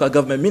invited the local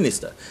government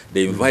minister,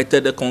 they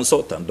invited the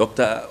consultant,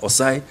 Dr.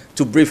 Osai,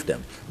 to brief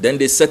them. Then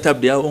they set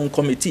up their own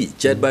committee,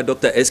 chaired by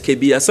Dr.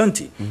 SKB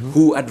Asante,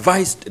 who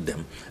advised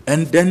them.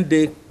 And then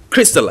they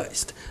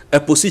crystallized a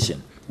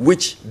position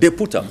which they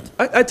put out.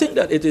 I think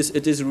that it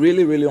is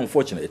really, really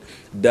unfortunate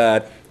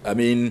that, I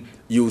mean,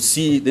 you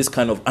see this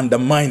kind of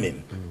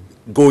undermining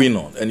going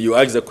on, and you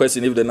ask the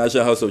question, if the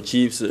National House of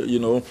Chiefs,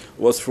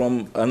 was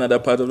from another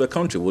part of the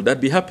country, would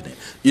that be happening?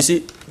 You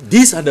see,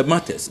 these are the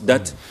matters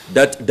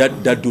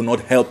that do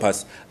not help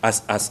us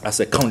as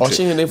a country.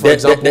 Oshinyene, for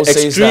example,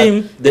 says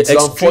that it's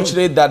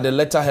unfortunate that the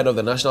letterhead of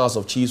the National House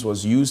of Chiefs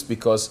was used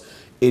because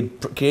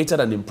it created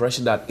an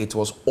impression that it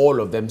was all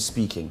of them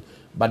speaking,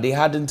 but they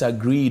hadn't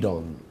agreed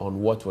on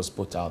what was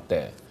put out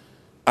there.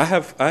 I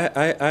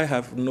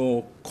have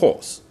no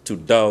cause to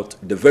doubt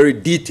the very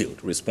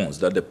detailed response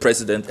that the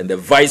president and the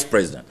vice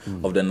president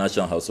of the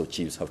National House of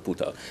Chiefs have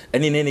put out.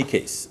 And in any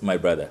case, my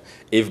brother,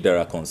 if there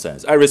are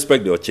concerns, I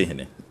respect the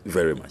Oshinyene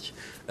very much.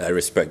 I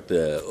respect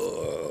the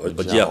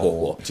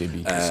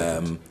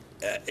Ojiahoho.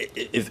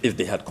 If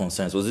they had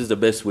concerns, was this the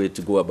best way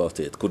to go about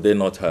it? Could they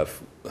not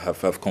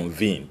have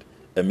convened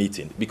a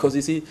meeting? Because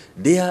you see,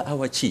 they are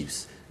our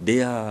chiefs.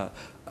 They are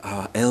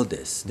our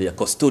elders. They are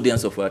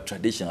custodians of our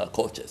tradition, our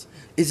cultures.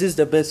 Is this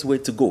the best way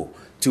to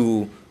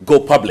go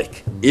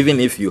public, even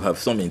if you have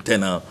some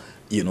internal,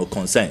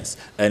 concerns,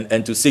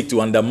 and to seek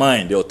to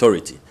undermine the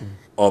authority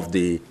of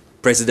the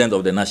president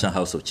of the National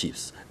House of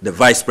Chiefs, the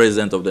vice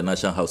president of the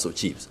National House of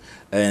Chiefs,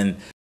 and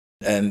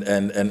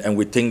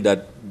we think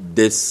that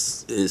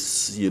this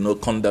is,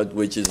 conduct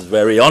which is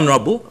very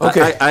honorable.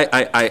 Okay.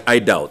 I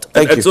doubt.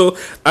 Thank you. So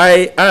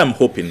I am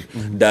hoping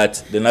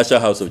that the National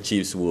House of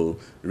Chiefs will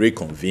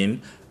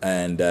reconvene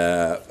and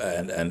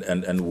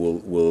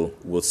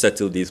will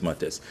settle these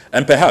matters.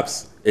 And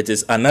perhaps it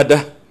is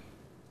another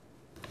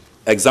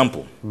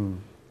example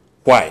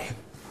why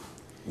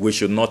we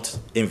should not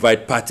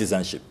invite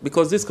partisanship,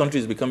 because this country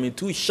is becoming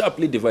too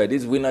sharply divided.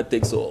 It's winner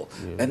takes all.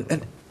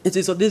 And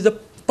there's a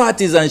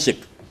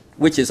partisanship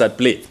which is at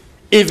play,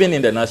 even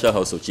in the National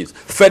House of Chiefs,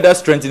 further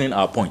strengthening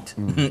our point,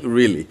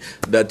 really,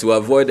 that to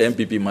avoid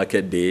MPP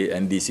Market Day,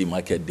 NDC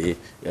Market Day,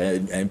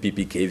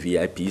 MPP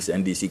KVIPs,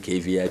 NDC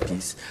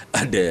KVIPs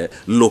at the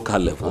local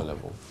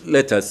level.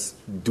 Let us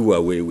do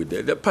away with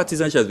it. The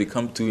partisanship has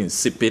become too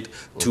insipid,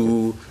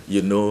 too,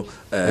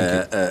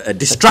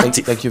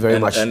 destructive. Thank you very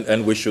much.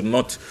 And we should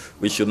not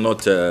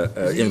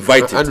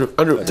invite it. Andrew,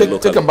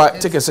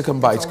 take a second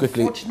bite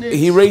quickly.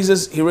 He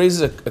raises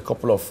a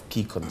couple of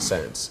key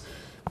concerns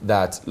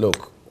that,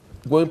 look,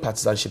 going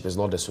partisanship is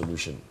not the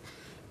solution,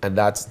 and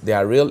that there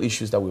are real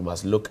issues that we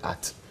must look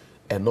at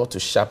and not to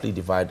sharply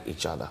divide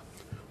each other.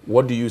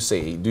 What do you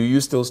say? Do you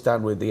still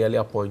stand with the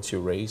earlier points you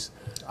raised?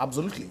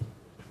 Absolutely.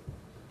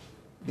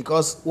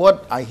 Because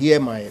what I hear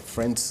my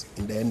friends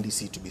in the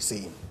NDC to be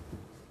saying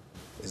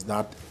is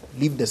that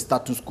leave the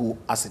status quo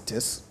as it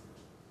is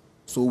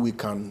so we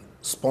can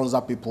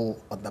sponsor people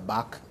at the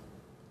back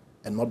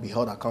and not be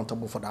held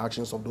accountable for the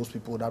actions of those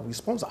people that we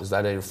sponsor. Is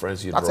that the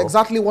inference you That's draw?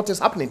 exactly what is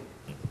happening.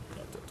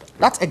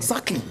 That's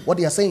exactly what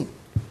they are saying.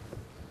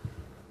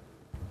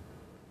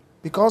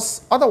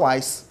 Because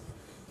otherwise,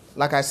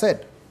 like I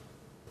said,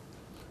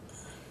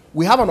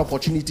 we have an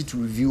opportunity to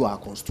review our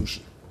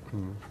constitution.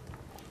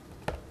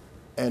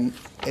 And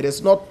it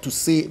is not to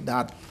say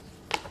that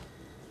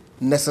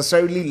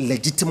necessarily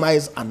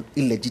legitimize an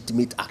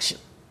illegitimate action.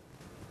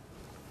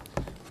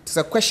 It's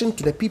a question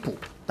to the people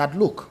that,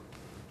 look,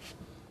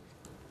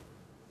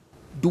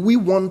 do we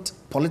want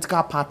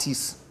political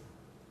parties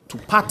to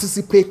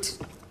participate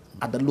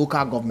at the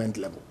local government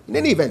level? In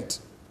any event,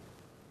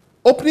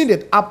 opening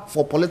it up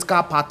for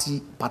political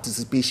party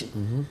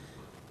participation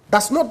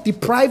does not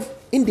deprive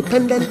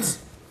independents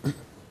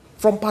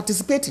from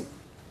participating.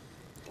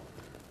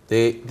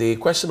 The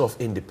question of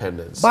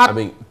independence, But I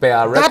mean, per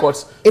our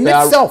records, in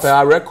itself, per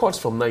our records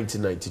from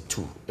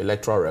 1992,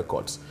 electoral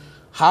records,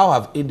 how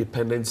have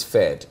independents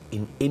fared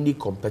in any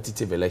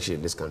competitive election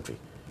in this country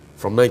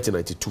from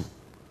 1992?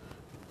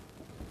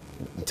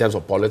 In terms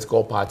of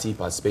political party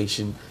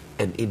participation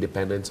and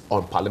independence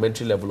on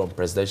parliamentary level, on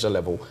presidential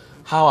level,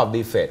 how have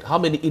they fared? How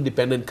many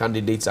independent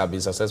candidates have been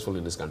successful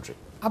in this country?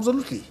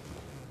 Absolutely.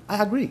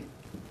 I agree.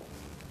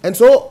 And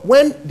so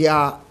when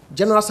their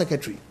General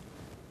Secretary,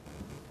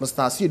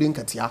 Mr. Asiodun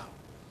Katia,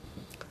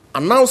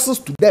 announces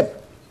to them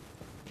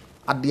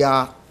at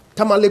their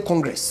Tamale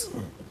Congress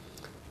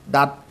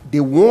that they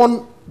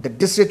won the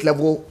district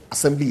level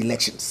assembly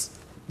elections,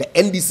 the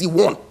NDC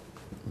won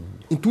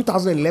in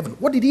 2011,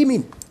 what did he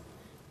mean?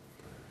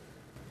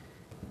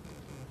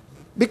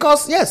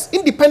 Because, yes,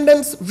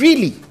 independents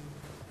really,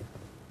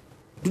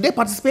 do they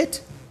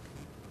participate?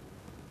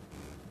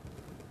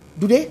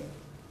 Do they?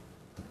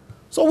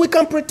 So we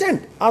can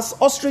pretend as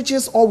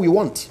ostriches all we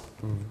want.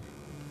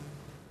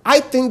 I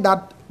think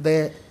that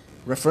the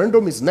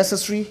referendum is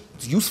necessary,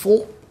 it's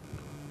useful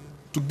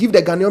to give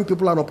the Ghanaian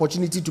people an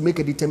opportunity to make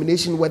a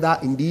determination whether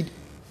indeed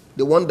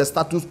they want the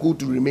status quo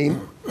to remain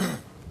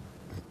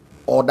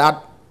or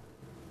that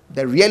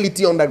the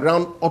reality on the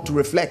ground ought to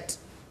reflect.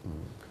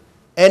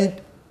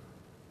 And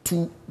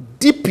to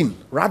deepen,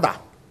 rather,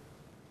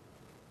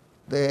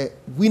 the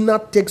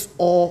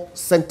winner-takes-all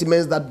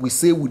sentiments that we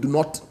say we do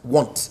not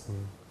want.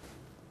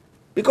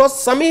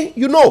 Because, Sami,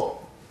 you know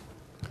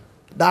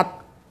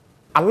that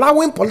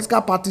allowing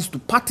political parties to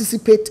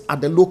participate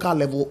at the local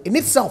level in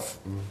itself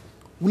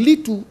will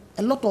lead to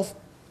a lot of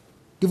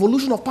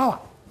devolution of power.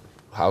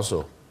 How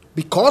so?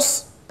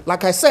 Because,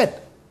 like I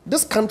said,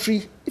 this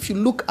country, if you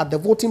look at the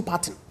voting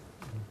pattern,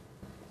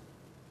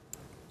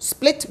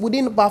 split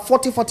within about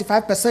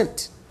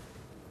 40-45%.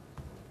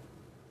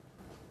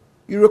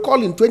 You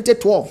recall in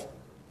 2012,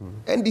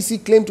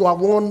 NDC claimed to have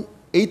won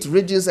 8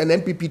 regions and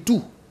MPP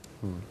 2.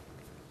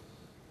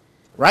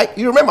 Right?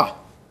 You remember?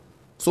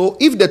 So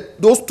if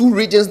those 2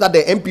 regions that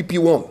the MPP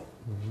won,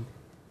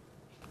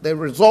 the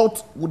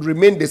result would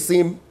remain the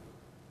same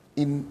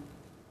in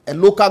a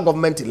local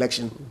government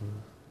election.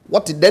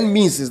 What it then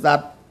means is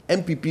that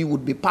MPP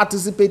would be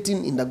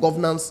participating in the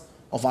governance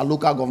of our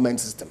local government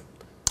system.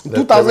 In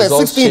 2016, the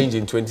results changed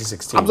in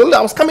 2016. Absolutely,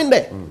 I was coming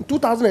there. In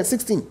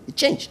 2016, it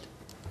changed.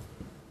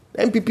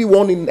 The MPP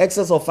won in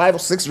excess of 5 or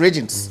 6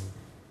 regions.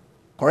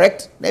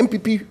 Correct? The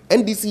MPP,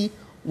 NDC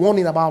won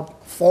in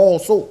about 4 or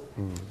so.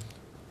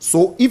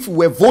 So if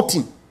we're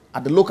voting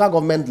at the local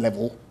government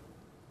level,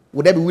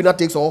 would there be winner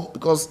takes all?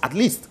 Because at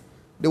least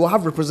they will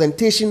have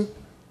representation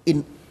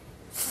in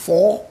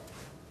 4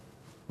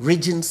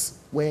 regions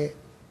where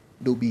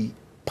they'll be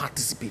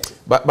participating.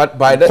 But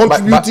by the,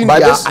 contributing by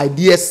their this,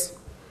 ideas.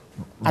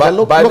 by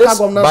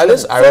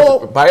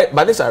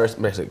this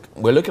arithmetic,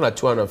 we're looking at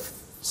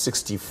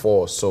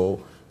 264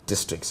 so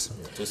districts.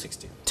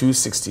 260.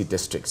 260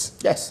 districts.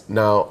 Yes.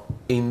 Now,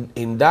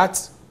 in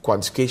that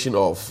quantification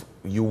of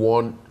you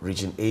won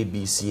region A,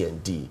 B, C,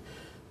 and D,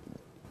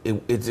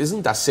 it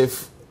isn't as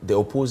if the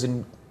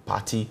opposing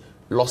party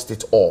lost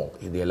it all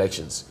in the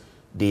elections.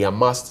 They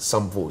amassed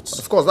some votes.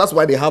 Of course, that's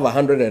why they have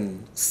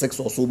 106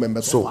 or so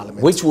members of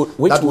parliament. Which would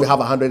have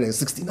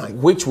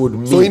 169. Which would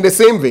mean, so in the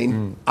same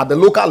vein, at the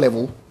local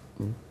level,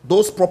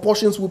 those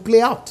proportions will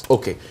play out.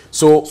 Okay.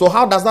 So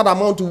how does that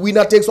amount to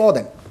winner takes all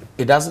then?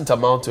 It doesn't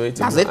amount to it.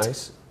 Does it?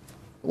 Eyes?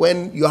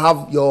 When you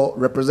have your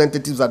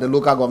representatives at the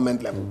local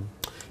government level.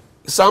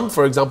 Some,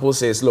 for example,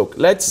 says, look,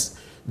 let's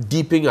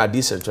deepen our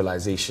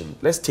decentralization.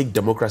 Let's take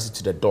democracy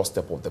to the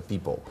doorstep of the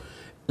people.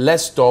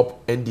 Let's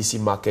stop NDC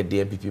market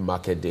day, MPP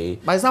market day.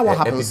 But is that what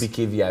happens?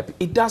 MPP KVIP.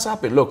 It does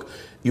happen. Look,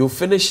 you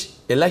finish,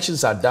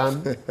 elections are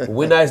done,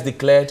 winner is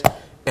declared,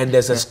 and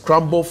there's a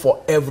scramble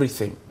for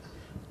everything.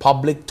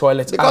 Public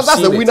toilets. Because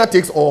that's the winner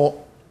takes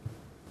all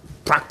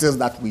practice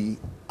that we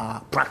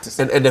are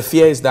practicing. And the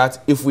fear is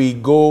that if we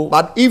go...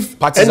 But if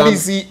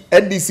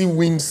NDC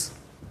wins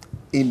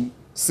in,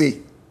 say,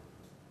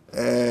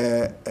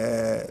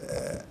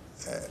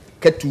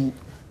 Ketu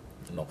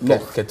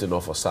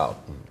North or South,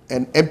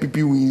 and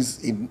MPP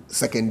wins in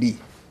second D,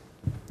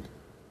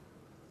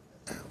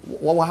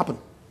 what will happen?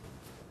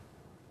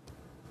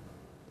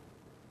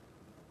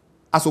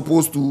 As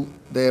opposed to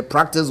the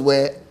practice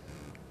where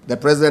the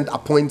president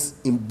appoints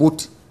in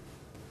both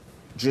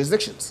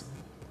jurisdictions.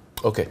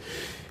 Okay.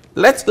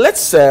 Let's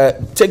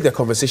take the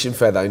conversation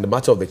further in the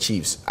matter of the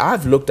chiefs.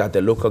 I've looked at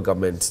the Local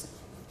Government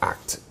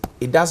Act.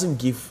 It doesn't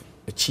give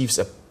the chiefs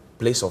a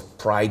place of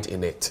pride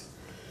in it.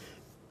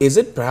 Is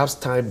it perhaps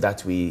time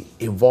that we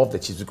involve the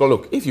chiefs? Because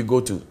look, if you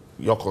go to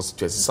your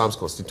constituency, Sam's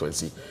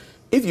constituency,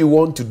 if you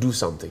want to do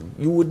something,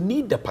 you would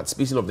need the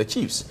participation of the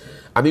chiefs.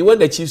 I mean, when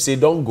the chiefs say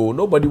don't go,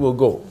 nobody will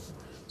go.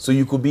 So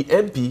you could be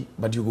MP,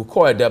 but you could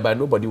call it there, but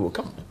nobody will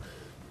come.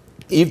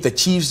 If the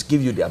chiefs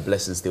give you their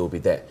blessings, they will be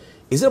there.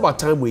 Is it about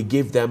time we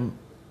give them,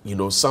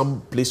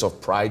 some place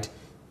of pride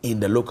in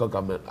the Local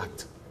Government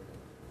Act?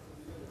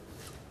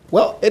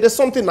 Well, it is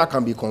something that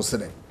can be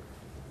considered.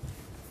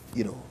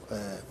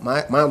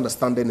 My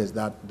understanding is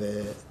that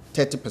the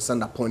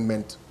 30%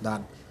 appointment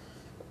that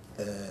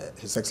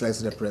His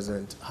Excellency the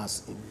President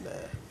has in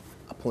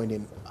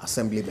appointing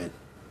assemblymen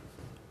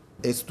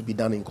is to be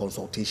done in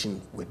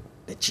consultation with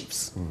the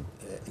chiefs.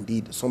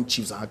 Indeed, some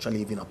chiefs are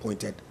actually even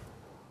appointed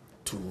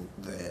to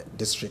the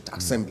district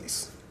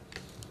assemblies.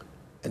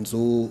 And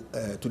so,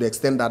 to the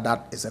extent that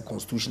that is a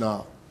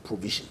constitutional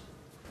provision,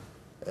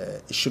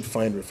 it should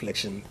find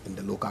reflection in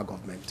the Local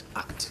Government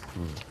Act.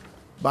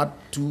 But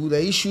to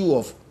the issue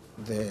of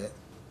the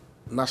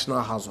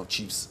National House of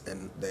Chiefs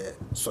and the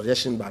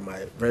suggestion by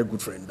my very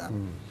good friend that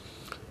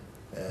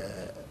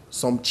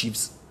some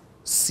chiefs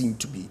seem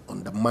to be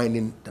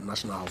undermining the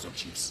National House of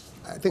Chiefs,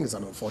 I think it's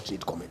an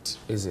unfortunate comment.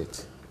 Is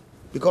it?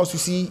 Because you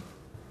see,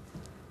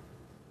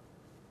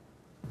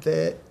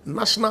 the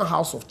National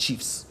House of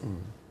Chiefs,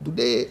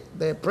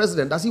 the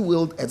president, does he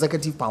wield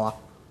executive power?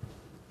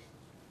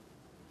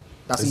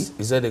 Does he?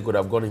 He said they could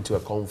have gone into a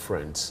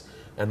conference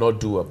and not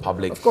do a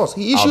public... Of course,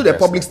 he issued a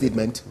public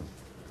statement.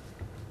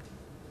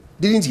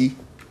 Didn't he?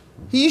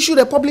 He issued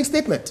a public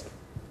statement.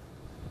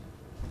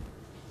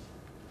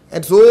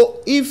 And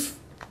so, if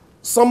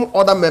some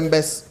other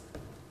members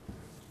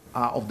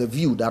are of the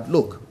view that,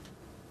 look,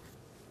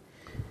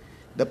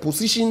 the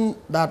position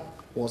that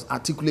was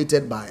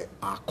articulated by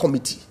our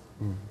committee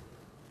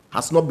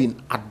has not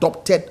been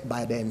adopted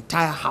by the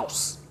entire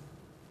House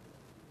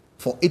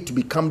for it to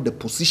become the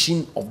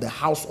position of the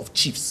House of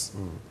Chiefs,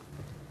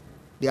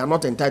 they are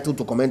not entitled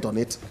to comment on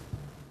it.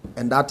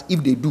 And that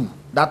if they do,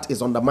 that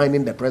is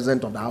undermining the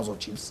president of the House of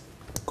Chiefs.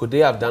 Could they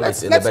have done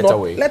it in a better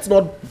way? Let's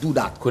not do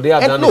that. Could they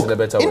have done it in a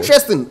better way?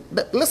 Interesting.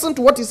 Listen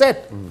to what he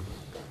said.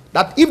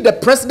 That if the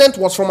president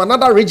was from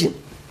another region,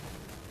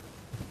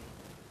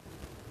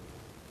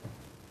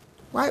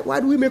 why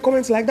do we make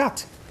comments like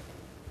that?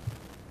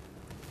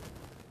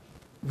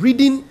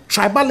 Reading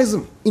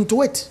tribalism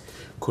into it.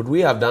 Could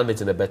we have done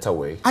it in a better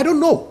way? I don't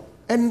know.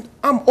 And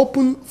I'm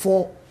open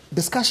for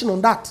discussion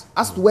on that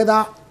as to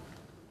whether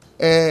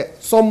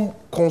some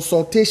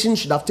consultation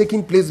should have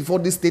taken place before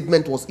this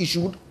statement was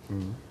issued,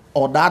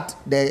 or that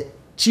the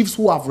chiefs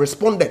who have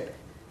responded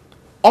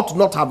ought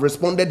not have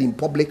responded in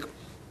public.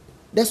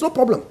 There's no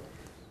problem.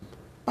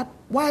 But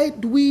why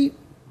do we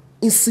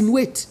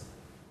insinuate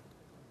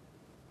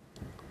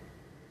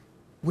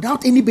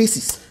without any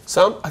basis?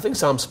 I think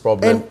Sam's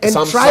problem, and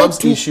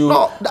Sam's issue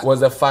was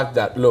the fact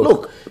that,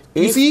 look,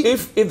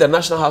 if the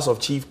National House of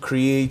Chiefs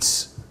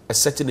creates a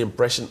certain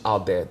impression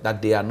out there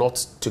that they are not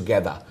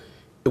together,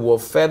 it will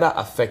further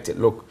affect it.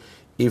 Look,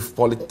 if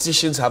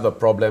politicians have a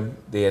problem,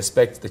 they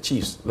expect the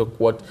chiefs. Look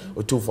what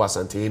Otumfuo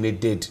Asante Heney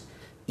did,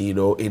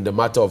 in the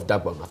matter of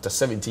Dagbon. After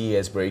 17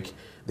 years break,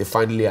 they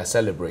finally are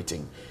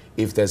celebrating.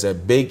 If there's a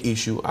big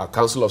issue, our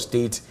Council of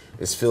State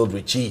is filled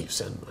with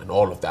chiefs and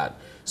all of that.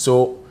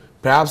 So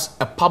perhaps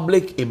a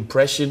public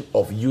impression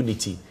of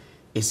unity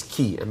is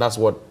key, and that's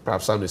what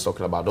perhaps Sam is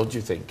talking about, don't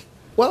you think?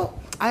 Well,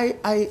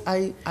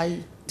 I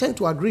tend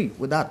to agree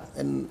with that,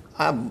 and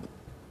I'm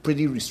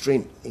pretty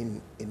restrained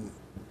in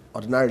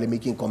ordinarily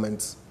making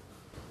comments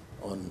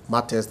on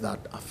matters that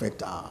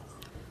affect our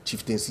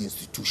chieftaincy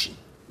institution.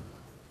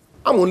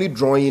 I'm only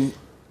drawing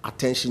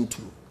attention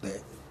to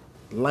the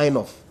line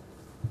of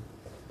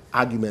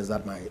arguments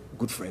that my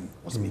good friend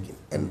was making.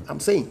 And I'm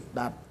saying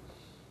that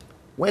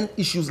when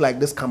issues like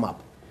this come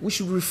up, we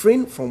should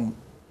refrain from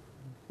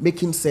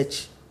making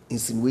such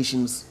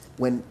insinuations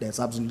when there's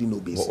absolutely no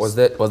basis. Was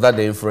that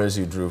the inference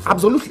you drew from?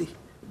 Absolutely.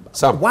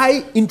 Sam?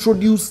 Why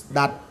introduce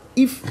that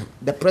if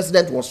the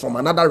president was from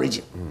another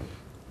region?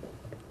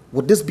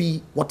 Would this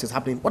be what is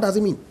happening? What does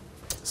it mean?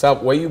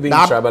 Sam, were you being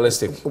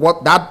tribalistic?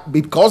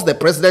 Because the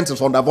president is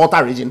from the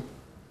Volta region,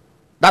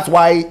 that's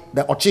why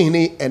the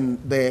Ochihini and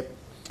the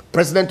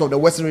president of the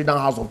Western Regional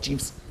House of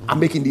Chiefs are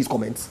making these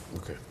comments.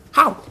 Okay.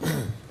 How?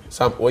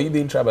 Sam, were you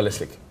being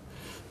tribalistic?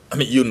 I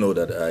mean, you know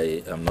that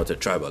I am not a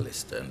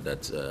tribalist, and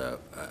that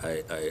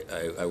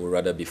I would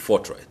rather be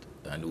forthright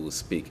and will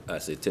speak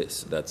as it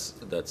is.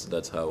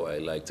 That's how I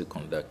like to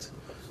conduct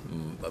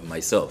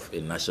myself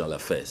in national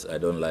affairs. I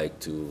don't like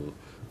to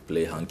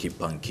play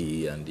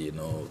hanky-panky and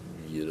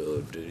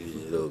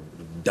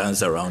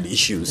dance around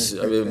issues.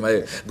 I mean,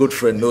 my good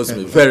friend knows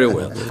me very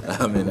well.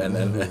 I mean,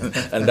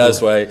 and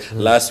that's why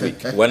last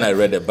week when I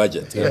read the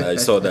budget and I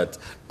saw that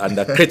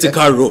under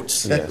critical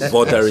roads,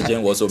 Volta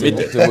region was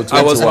omitted.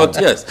 I was not.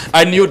 Yes,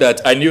 I knew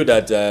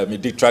that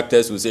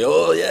detractors would say,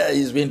 "Oh yeah,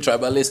 he's being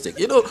tribalistic."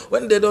 You know,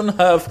 when they don't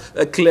have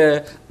a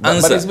clear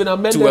answer but it's been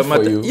amended to a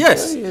matter. For you.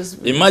 Yes.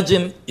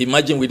 Imagine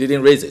we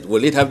didn't raise it.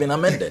 Will it have been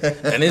amended?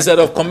 And instead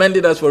of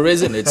commending us for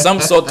raising it, some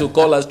sought to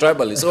call us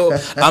tribalists. So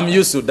I'm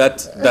used to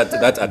that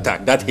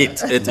attack, that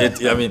hit.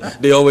 I mean,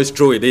 they always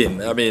throw it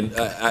in. I mean,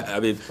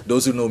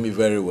 those who know me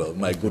very well,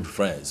 my good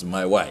friends,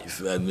 my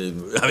wife. I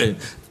mean,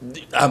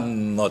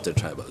 I'm not a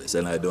tribalist,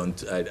 and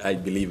I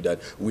believe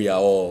that we are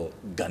all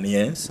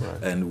Ghanaians,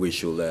 right, and we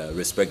should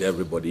respect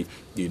everybody,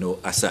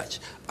 as such.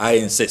 I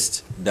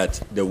insist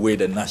that the way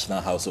the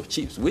National House of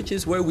Chiefs, which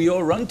is where we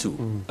all run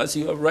to, as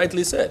you have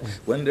rightly said,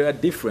 when there are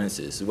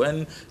differences,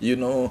 when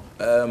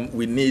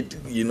we need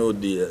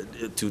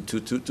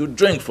to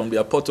drink from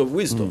their pot of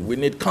wisdom, we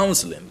need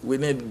counseling, we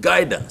need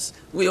guidance.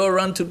 We all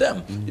run to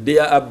them. They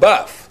are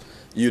above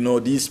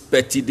these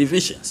petty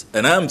divisions.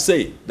 And I'm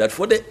saying that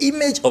for the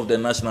image of the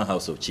National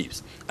House of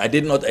Chiefs, I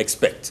did not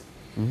expect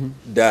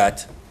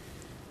that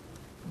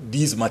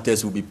these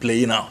matters will be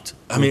playing out.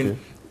 I mean,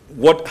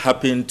 what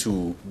happened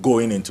to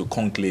going into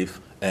conclave,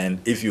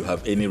 and if you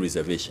have any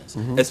reservations,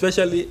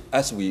 especially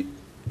as we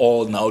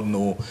all now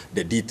know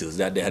the details,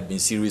 that there had been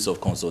series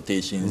of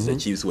consultations, the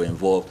chiefs were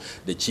involved,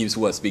 the chiefs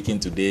who are speaking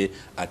today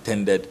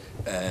attended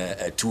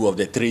 2 of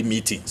the 3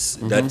 meetings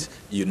that,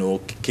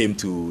 came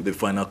to the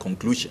final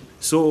conclusion.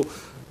 So,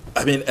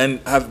 I mean, and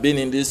have been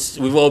in this,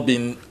 we've all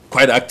been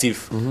quite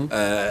active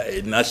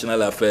in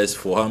national affairs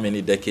for how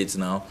many decades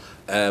now?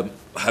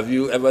 Have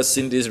you ever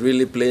seen this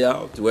really play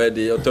out, where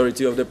the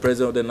authority of the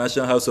President of the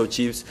National House of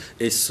Chiefs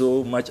is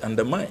so much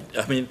undermined?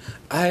 I mean,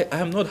 I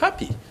am not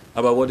happy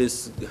about what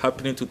is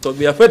happening to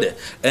Togbe Afede,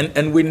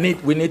 and we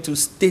need to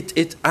state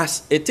it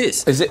as it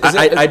is.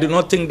 I do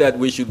not think that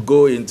we should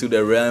go into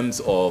the realms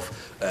of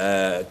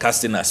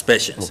casting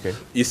aspersions. Okay.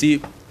 You see,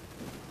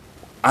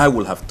 I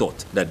would have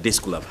thought that this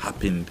could have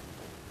happened,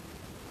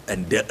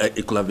 and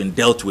it could have been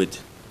dealt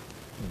with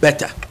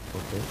better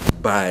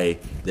by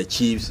the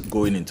chiefs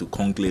going into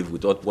conclave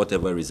with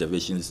whatever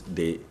reservations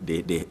they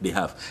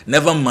have.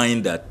 Never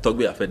mind that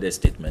Togbe Afede's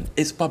statement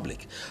is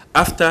public.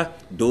 After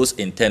those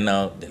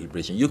internal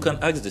deliberations, you can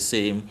ask the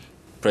same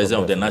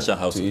President of the National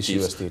House of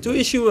Chiefs to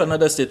issue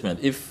another statement,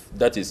 if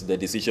that is the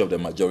decision of the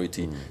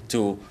majority,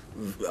 to,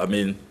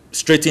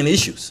 straighten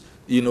issues.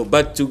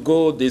 But to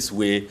go this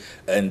way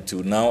and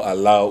to now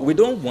allow, we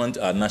don't want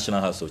our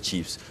National House of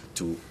Chiefs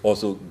to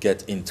also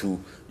get into,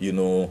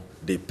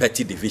 the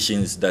petty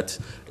divisions that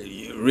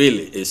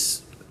really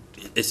is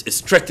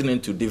threatening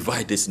to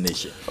divide this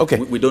nation. Okay,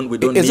 we don't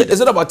need it. Is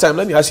it about time?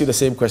 Let me ask you the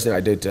same question I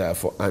did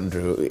for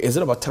Andrew. Is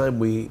it about time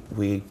we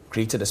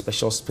created a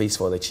special space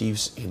for the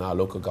chiefs in our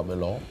local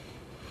government law?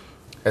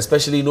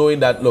 Especially knowing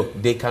that,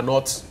 look, they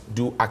cannot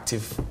do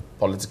active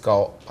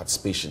political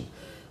participation,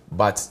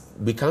 but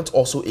we can't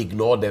also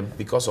ignore them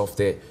because of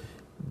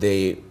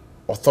the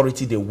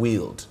authority they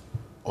wield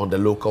on the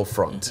local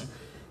front.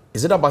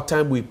 Is it about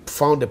time we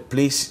found a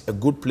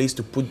good place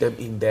to put them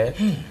in there?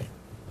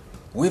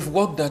 We've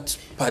walked that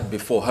path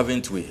before,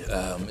 haven't we?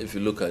 If you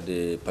look at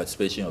the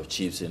participation of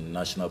chiefs in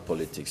national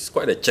politics, it's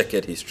quite a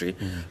checkered history.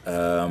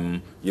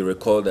 You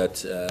recall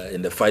that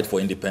in the fight for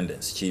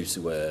independence, chiefs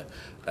were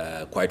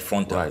quite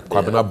frontal. Right,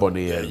 Kwabena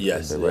Boni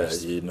yes, and the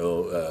rest.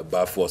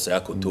 Bafo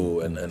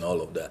Seakoto and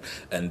all of that.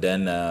 And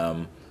then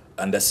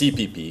under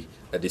CPP,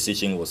 a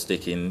decision was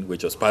taken,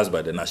 which was passed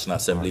by the National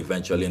Assembly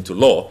eventually into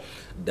law,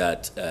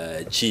 that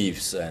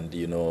chiefs and,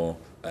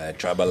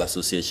 tribal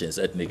associations,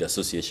 ethnic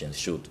associations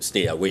should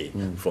stay away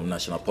from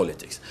national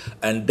politics.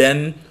 And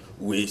then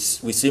we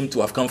seem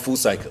to have come full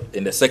cycle.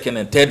 In the Second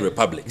and Third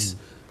Republics,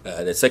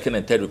 the Second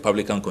and Third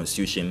Republican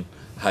Constitution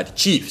had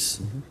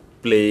chiefs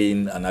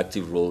playing an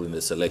active role in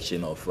the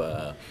selection of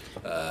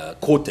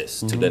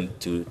quotas to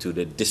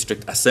the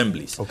district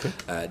assemblies. Okay.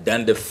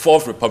 Then the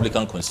Fourth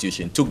Republican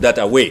Constitution took that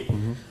away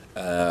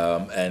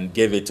and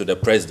gave it to the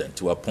president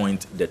to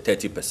appoint the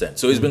 30%.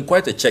 So it's been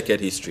quite a checkered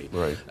history.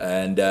 Right.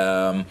 And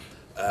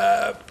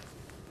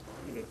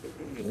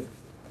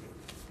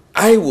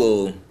I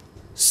will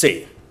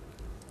say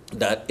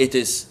that it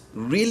is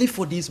really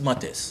for these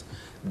matters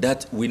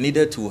that we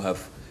needed to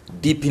have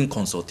deepened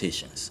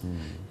consultations.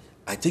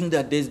 I think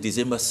that this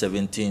December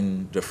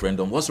 17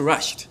 referendum was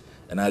rushed.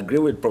 And I agree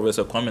with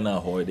Professor Kwame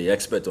Nahoy, the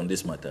expert on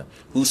this matter,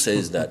 who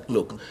says that,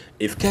 look,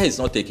 if care is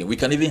not taken, we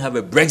can even have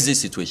a Brexit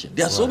situation.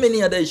 There are so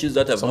many other issues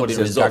that have not been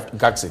resolved.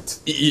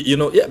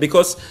 Brexit.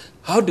 Because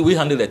how do we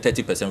handle the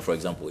 30%, for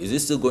example? Is it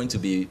still going to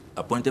be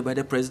appointed by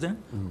the president?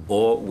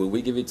 Or will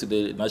we give it to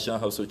the National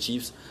House of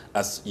Chiefs,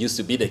 as used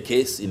to be the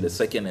case in the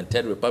Second and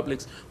Third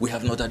Republics? We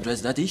have not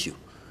addressed that issue.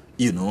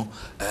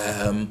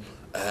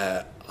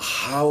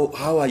 How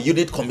are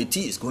unit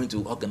committees going to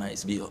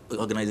be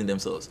organizing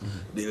themselves?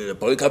 The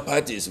political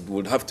parties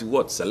would have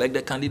to select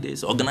the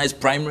candidates, organize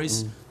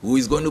primaries, who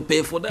is going to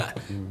pay for that,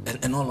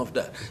 and all of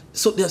that.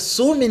 So there are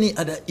so many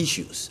other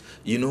issues,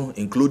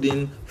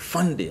 including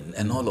funding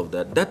and all of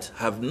that, that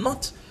have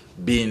not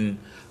been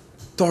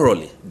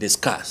thoroughly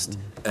discussed,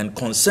 and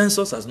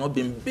consensus has not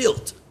been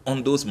built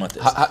on those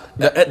matters.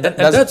 And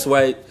that's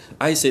why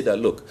I say that,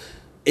 look,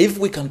 if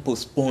we can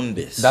postpone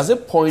this, does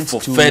it point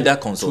for to further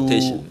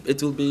consultation?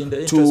 It will be in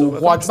the interest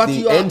of what but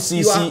the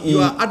NCCE.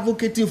 You are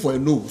advocating for a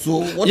no.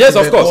 So what yes,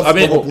 of course. I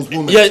mean, of course.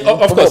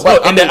 No,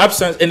 in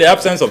the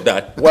absence of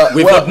that,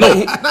 we've got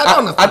no.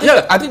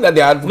 I think that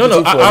they are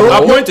advocating for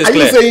our point is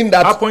clear. Are you saying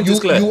that our point is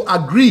clear. You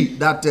agree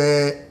that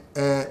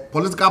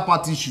political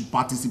parties should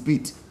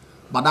participate,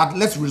 but that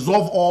let's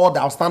resolve all the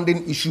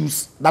outstanding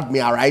issues that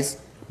may arise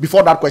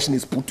before that question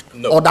is put,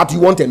 or that you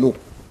want a no?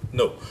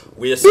 No,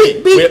 we are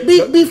saying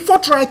be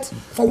forthright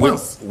for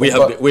once. We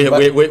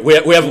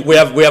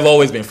have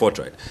always been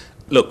forthright.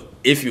 Look,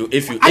 if you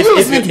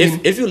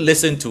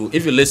listen to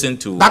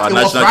that our it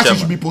was national rushed, chairman, it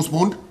should be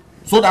postponed,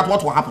 so that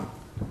what will happen?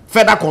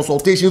 Further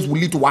consultations will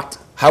lead to what?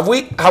 Have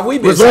we been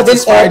resolving all the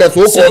satisfied?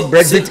 so-called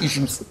Brexit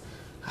issues?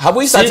 Have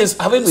we been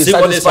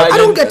satisfied? I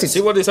don't get it.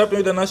 See what is happening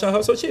with the National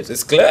House of Chiefs.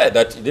 It's clear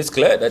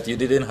that you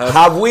didn't have.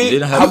 Have we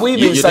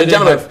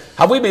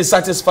been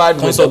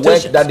satisfied with the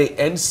work that the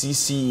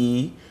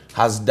NCCE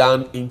has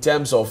done in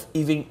terms of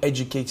even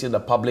educating the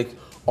public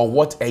on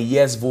what a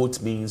yes vote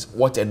means,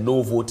 what a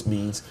no vote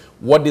means,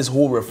 what this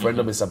whole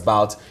referendum is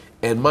about?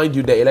 And mind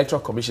you, the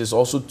Electoral Commission is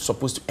also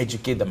supposed to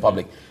educate the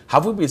public.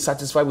 Have we been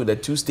satisfied with the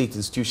two state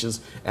institutions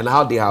and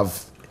how they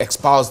have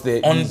espoused their...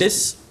 On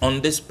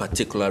this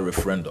particular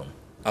referendum,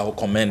 I will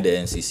commend the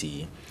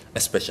NCCE,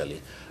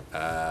 especially.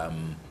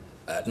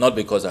 Not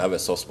because I have a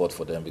soft spot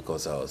for them,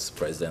 because I was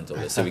president of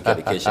the Civic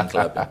Education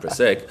Club in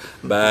Presec,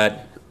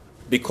 but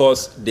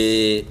because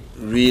they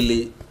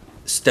really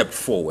stepped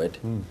forward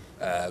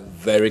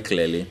very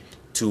clearly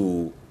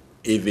to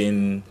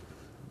even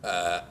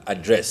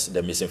address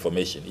the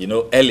misinformation.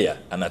 Earlier,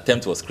 an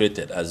attempt was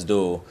created as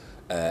though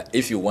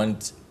if you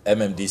want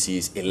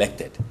MMDCs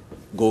elected,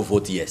 go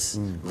vote yes.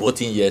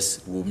 Voting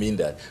yes will mean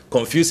that.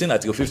 Confusing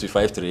Article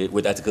 55.3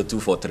 with Article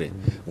 243,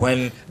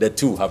 when the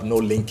two have no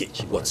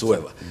linkage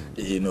whatsoever.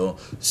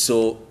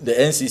 So the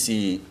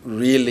NCC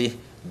really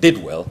did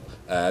well.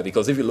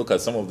 Because if you look at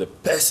some of the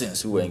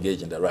persons who were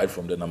engaged in that, right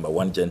from the number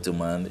one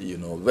gentleman,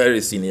 very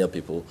senior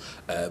people,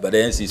 but the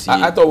NCC,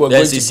 I thought the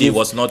NCC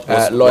was not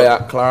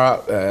lawyer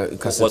Clara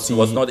Kasati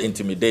was not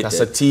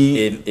intimidated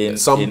in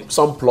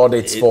some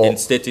plaudits for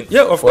stating,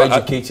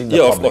 educating the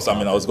public. of course. I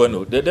mean, I was going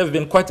to. There have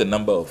been quite a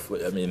number of.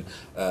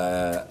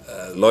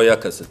 Lawyer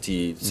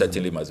Kasati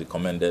certainly must be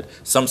commended.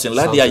 Samson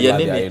Ladi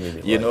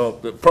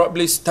Ayenini,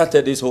 probably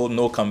started this whole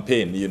no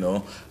campaign.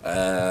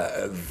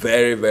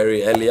 Very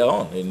very earlier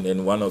on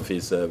in one of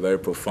his very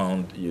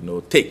profound,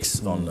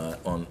 takes on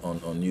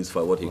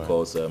Newsfile, what he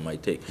calls my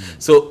take.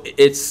 So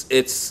it's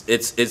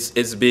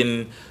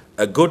been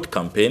a good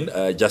campaign.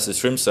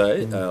 Justice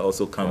Rimsai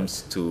also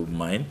comes to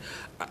mind.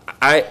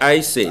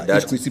 I say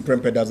that Kwesi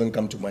Prempeh doesn't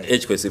come to mind.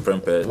 Kwesi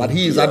Prempeh, but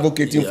he is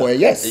advocating for a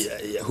yes.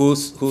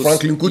 Who's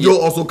Franklin Cudjoe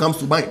also comes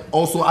to mind,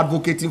 also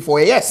advocating for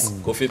a yes.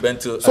 Kofi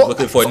Bentu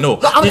advocating for a no.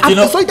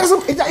 So it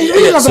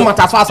really doesn't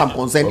matter as far as I'm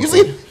concerned. You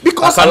see,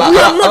 because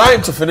allow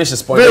him to finish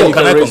his point.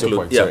 Can I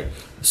conclude? Yeah.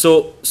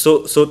 So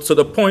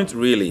the point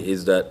really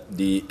is that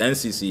the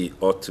NCC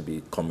ought to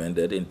be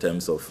commended in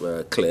terms of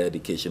clear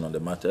education on the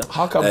matter.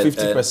 How come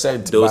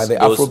 50% by the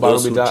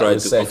Afrobarometer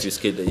research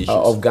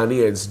of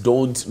Ghanaians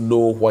don't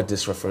know what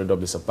this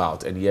referendum is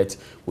about, and yet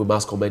we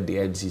must commend the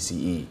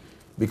NCCE?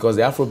 Because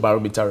the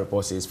Afrobarometer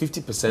report says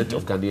 50%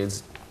 of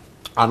Ghanaians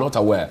are not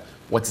aware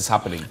what is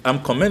happening.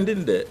 I'm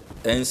commending the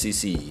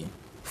NCC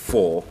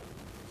for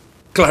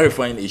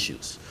clarifying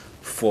issues,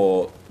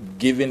 for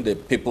giving the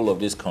people of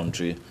this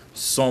country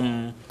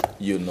some,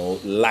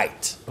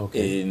 light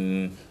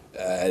in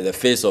the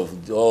face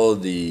of all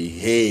the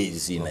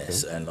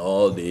haziness and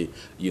all the,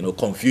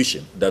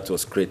 confusion that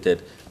was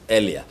created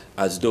earlier,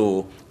 as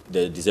though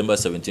the December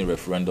 17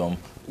 referendum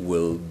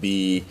will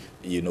be,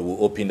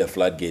 will open the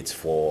floodgates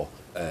for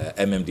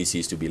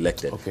MMDCs to be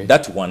elected.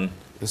 That one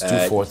is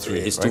 243.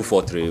 It's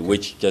 243,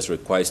 which just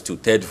requires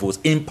 2/3 votes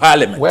in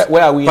Parliament.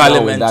 Where are we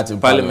now with that in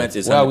Parliament?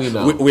 Is where are we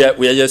now? We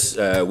are just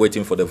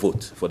waiting for the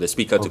vote, for the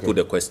Speaker to put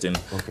the question,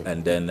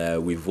 and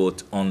then we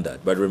vote on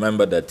that. But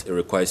remember that it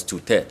requires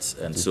 2/3,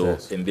 and so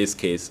in this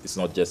case, it's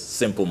not just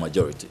simple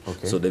majority.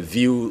 So the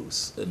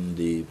views and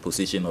the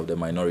position of the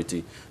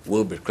minority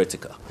will be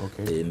critical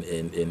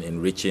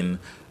in reaching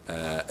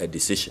a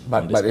decision.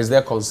 But is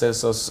there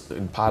consensus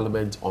in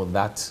Parliament on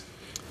that?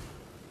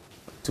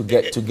 To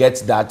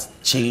get that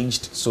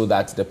changed so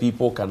that the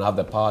people can have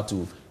the power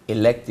to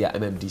elect their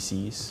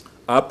MMDCs?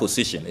 Our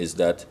position is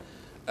that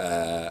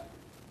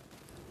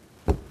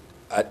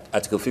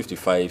Article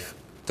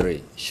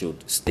 55(3)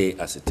 should stay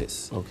as it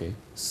is.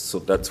 So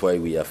that's why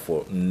we are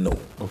for no.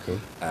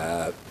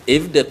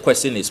 If the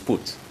question is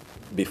put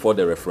before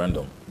the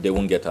referendum, they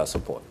won't get our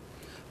support.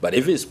 But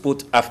if it's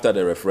put after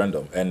the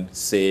referendum and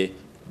say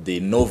the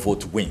no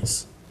vote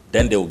wins,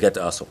 then they will get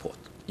our support.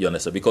 You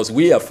understand? Because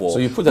we are for, so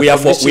you put the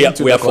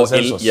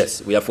consensus.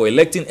 Yes, we are for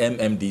electing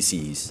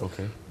MMDCs,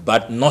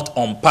 but not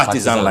on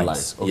partisan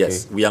lines.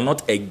 Yes, we are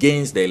not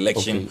against the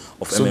election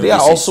of MMDCs. So they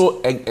are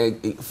also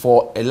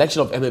for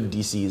election of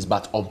MMDCs,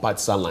 but on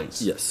partisan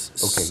lines. Yes.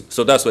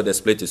 So that's where the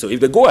split is. So if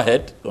they go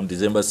ahead on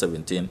December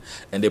 17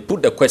 and they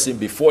put the question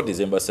before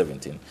December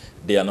 17,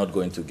 they are not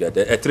going to get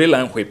it. A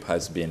 3-line whip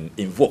has been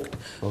invoked,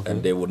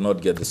 and they would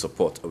not get the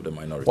support of the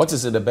minority. What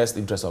is in the best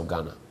interest of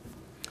Ghana?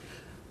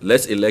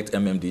 Let's elect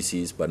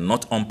MMDCs, but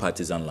not on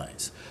partisan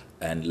lines.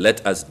 And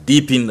let us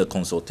deepen the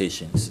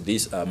consultations.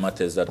 These are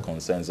matters that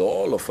concerns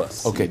all of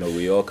us.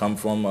 We all come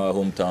from our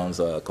hometowns,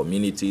 our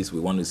communities.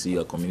 We want to see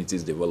our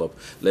communities develop.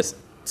 Let's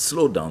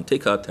slow down,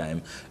 take our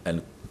time,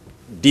 and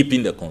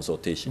deepen the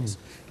consultations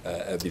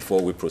before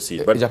we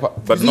proceed. But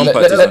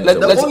non-partisan. Let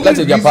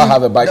Ejapa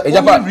have a bite.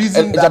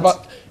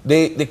 Ejapa,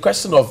 the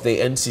question of the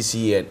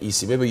NCC and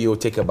EC, maybe you'll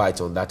take a bite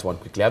on that one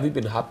quickly. Have you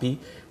been happy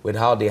with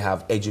how they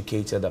have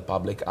educated the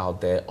public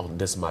out there on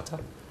this matter?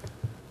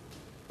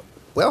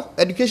 Well,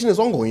 education is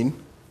ongoing.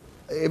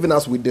 Even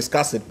as we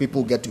discuss it,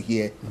 people get to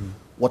hear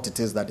what it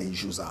is that the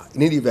issues are.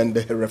 In any event,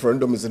 the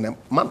referendum is in a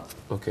month.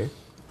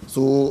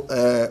 So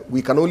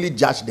we can only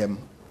judge them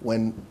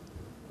when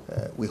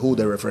we hold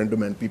a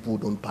referendum and people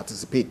don't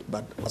participate.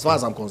 But as far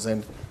as I'm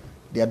concerned,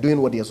 they are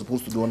doing what they are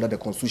supposed to do under the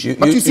Constitution.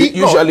 But you see,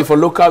 usually for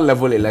local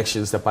level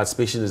elections, the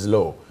participation is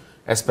low.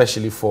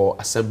 Especially for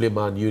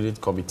Assemblyman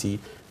Unit Committee,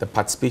 the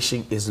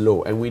participation is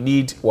low. And we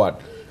need what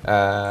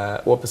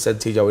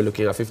percentage are we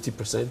looking at? 50%?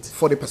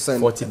 40%.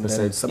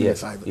 40%.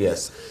 75%.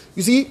 Yes.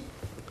 You see,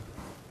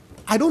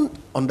 I don't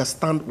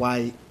understand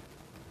why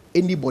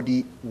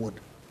anybody would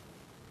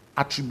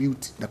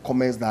attribute the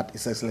comments that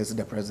His Excellency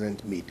the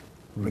President made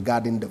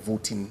regarding the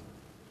voting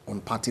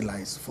on party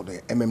lines for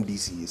the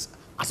MMDCs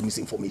as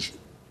misinformation.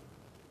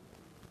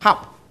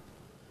 How?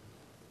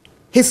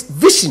 His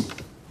vision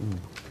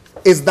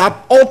is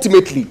that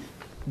ultimately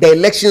the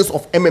elections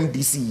of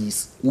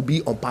MMDCs will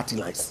be on party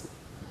lines.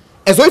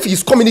 And so if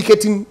he's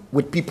communicating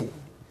with people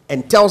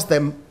and tells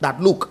them that,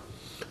 look,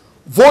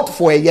 vote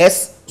for a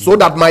yes so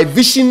that my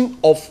vision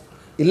of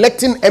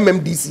electing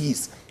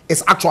MMDCs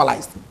is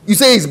actualized. You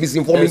say he's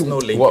misinforming. There's no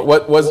link.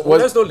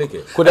 There's no link.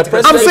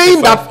 I'm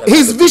saying that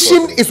his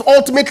vision is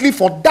ultimately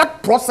for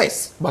that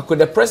process. But could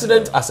the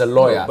president, as a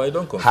lawyer, but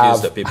don't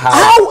confuse the people.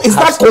 How is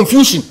that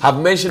confusion? Have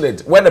mentioned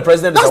it when the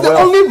president That's is the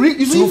only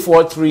you see, 2,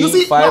 4, 3, you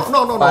see, 5,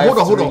 no, 5,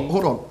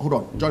 hold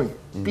on, Johnny,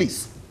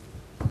 please.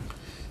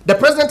 The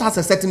president has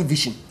a certain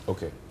vision.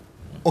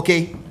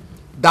 Okay,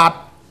 that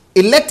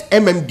elect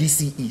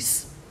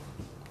MMDCs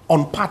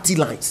on party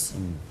lines.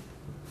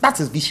 That's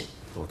his vision.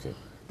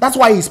 That's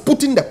why he's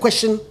putting the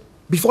question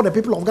before the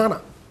people of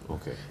Ghana.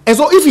 And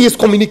so if he is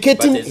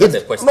communicating...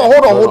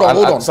 Hold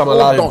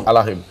on.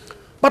 Allow him.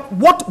 But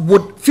what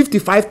would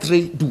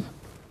 55(3) do?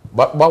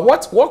 But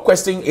what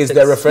question is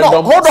the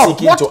referendum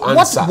seeking to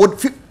answer?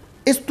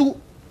 Is to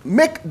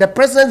make the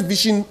president's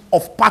vision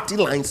of party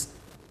lines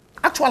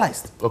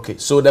actualized.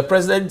 So the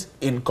president,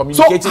 in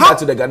communicating that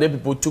to the Ghanaian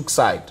people, took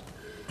side.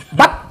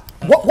 But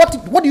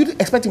what do you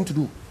expect him to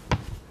do?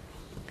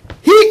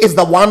 He is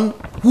the one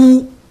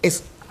who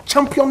is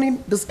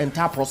championing this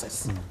entire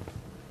process.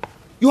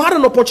 You had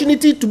an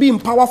opportunity to be in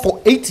power for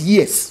 8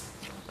 years.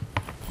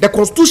 The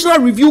Constitutional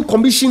Review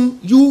Commission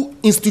you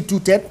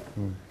instituted,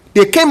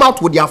 they came out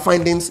with their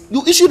findings.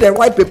 You issued a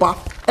white paper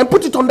and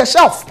put it on the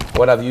shelf.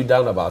 What have you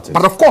done about it?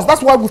 But of course,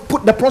 that's why we've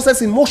put the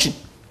process in motion.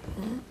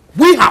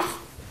 We have,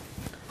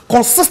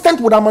 consistent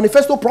with our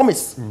manifesto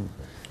promise,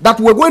 that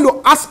we're going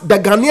to ask the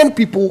Ghanaian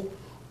people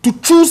to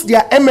choose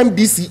their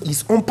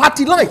MMDCs on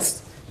party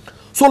lines.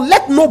 So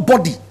let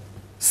nobody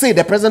say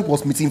the president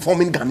was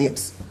misinforming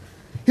Ghanaians.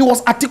 He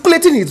was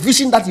articulating his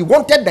vision that he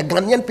wanted the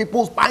Ghanaian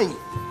people's buying.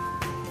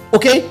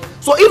 Okay?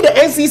 So if the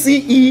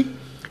NCCE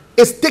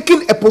is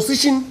taking a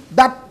position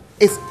that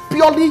is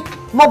purely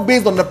not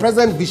based on the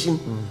president's vision,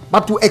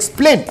 but to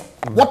explain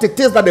what it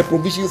is that the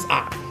provisions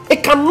are,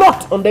 it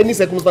cannot, under any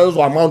circumstances,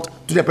 amount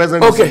to the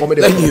president's vision.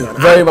 Okay, thank you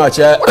very much.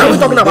 What are we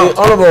talking about?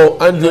 The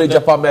Honorable Andrew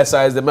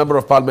Japah-Mensah is the Member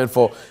of Parliament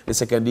for the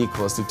Second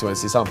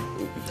constituency.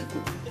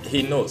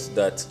 He knows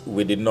that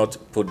we did not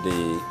put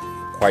the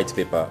white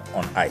paper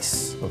on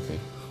ice. Okay.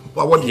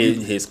 But what did you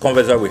do? His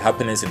conversation with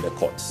happenings in the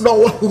courts.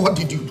 No, what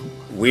did you do?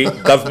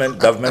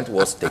 Government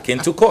was taken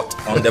to court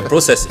on the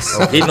processes.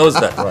 He knows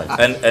that, right.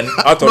 And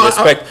out of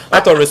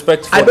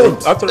respect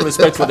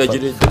for the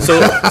judiciary.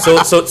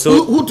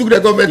 So who took the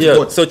government to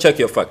court? So check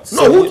your facts.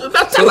 No,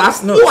 tell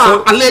us. You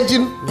are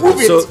alleging. Prove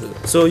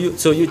it. So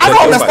you. I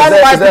don't understand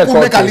why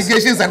people make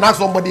allegations and ask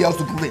somebody else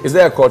to prove it. Is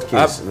there a court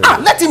case?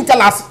 Let him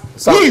tell us.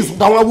 He is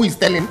the one who is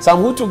telling.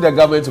 Who took the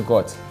government to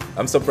court?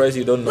 I'm surprised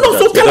you don't know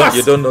that.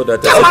 You don't know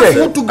that. Tell us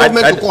who took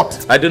government to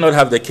court. I do not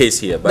have the case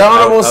here. But the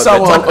Honorable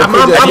Samuel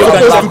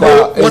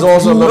is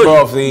also a member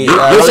of the.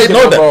 You should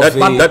know that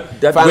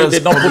we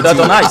did not put that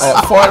on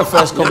ice. Foreign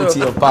Affairs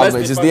Committee of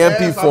Parliament is the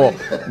MP for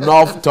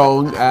North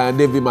Tongue, and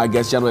they've been my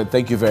guest, gentlemen.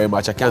 Thank you very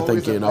much. I can't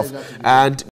thank you enough. And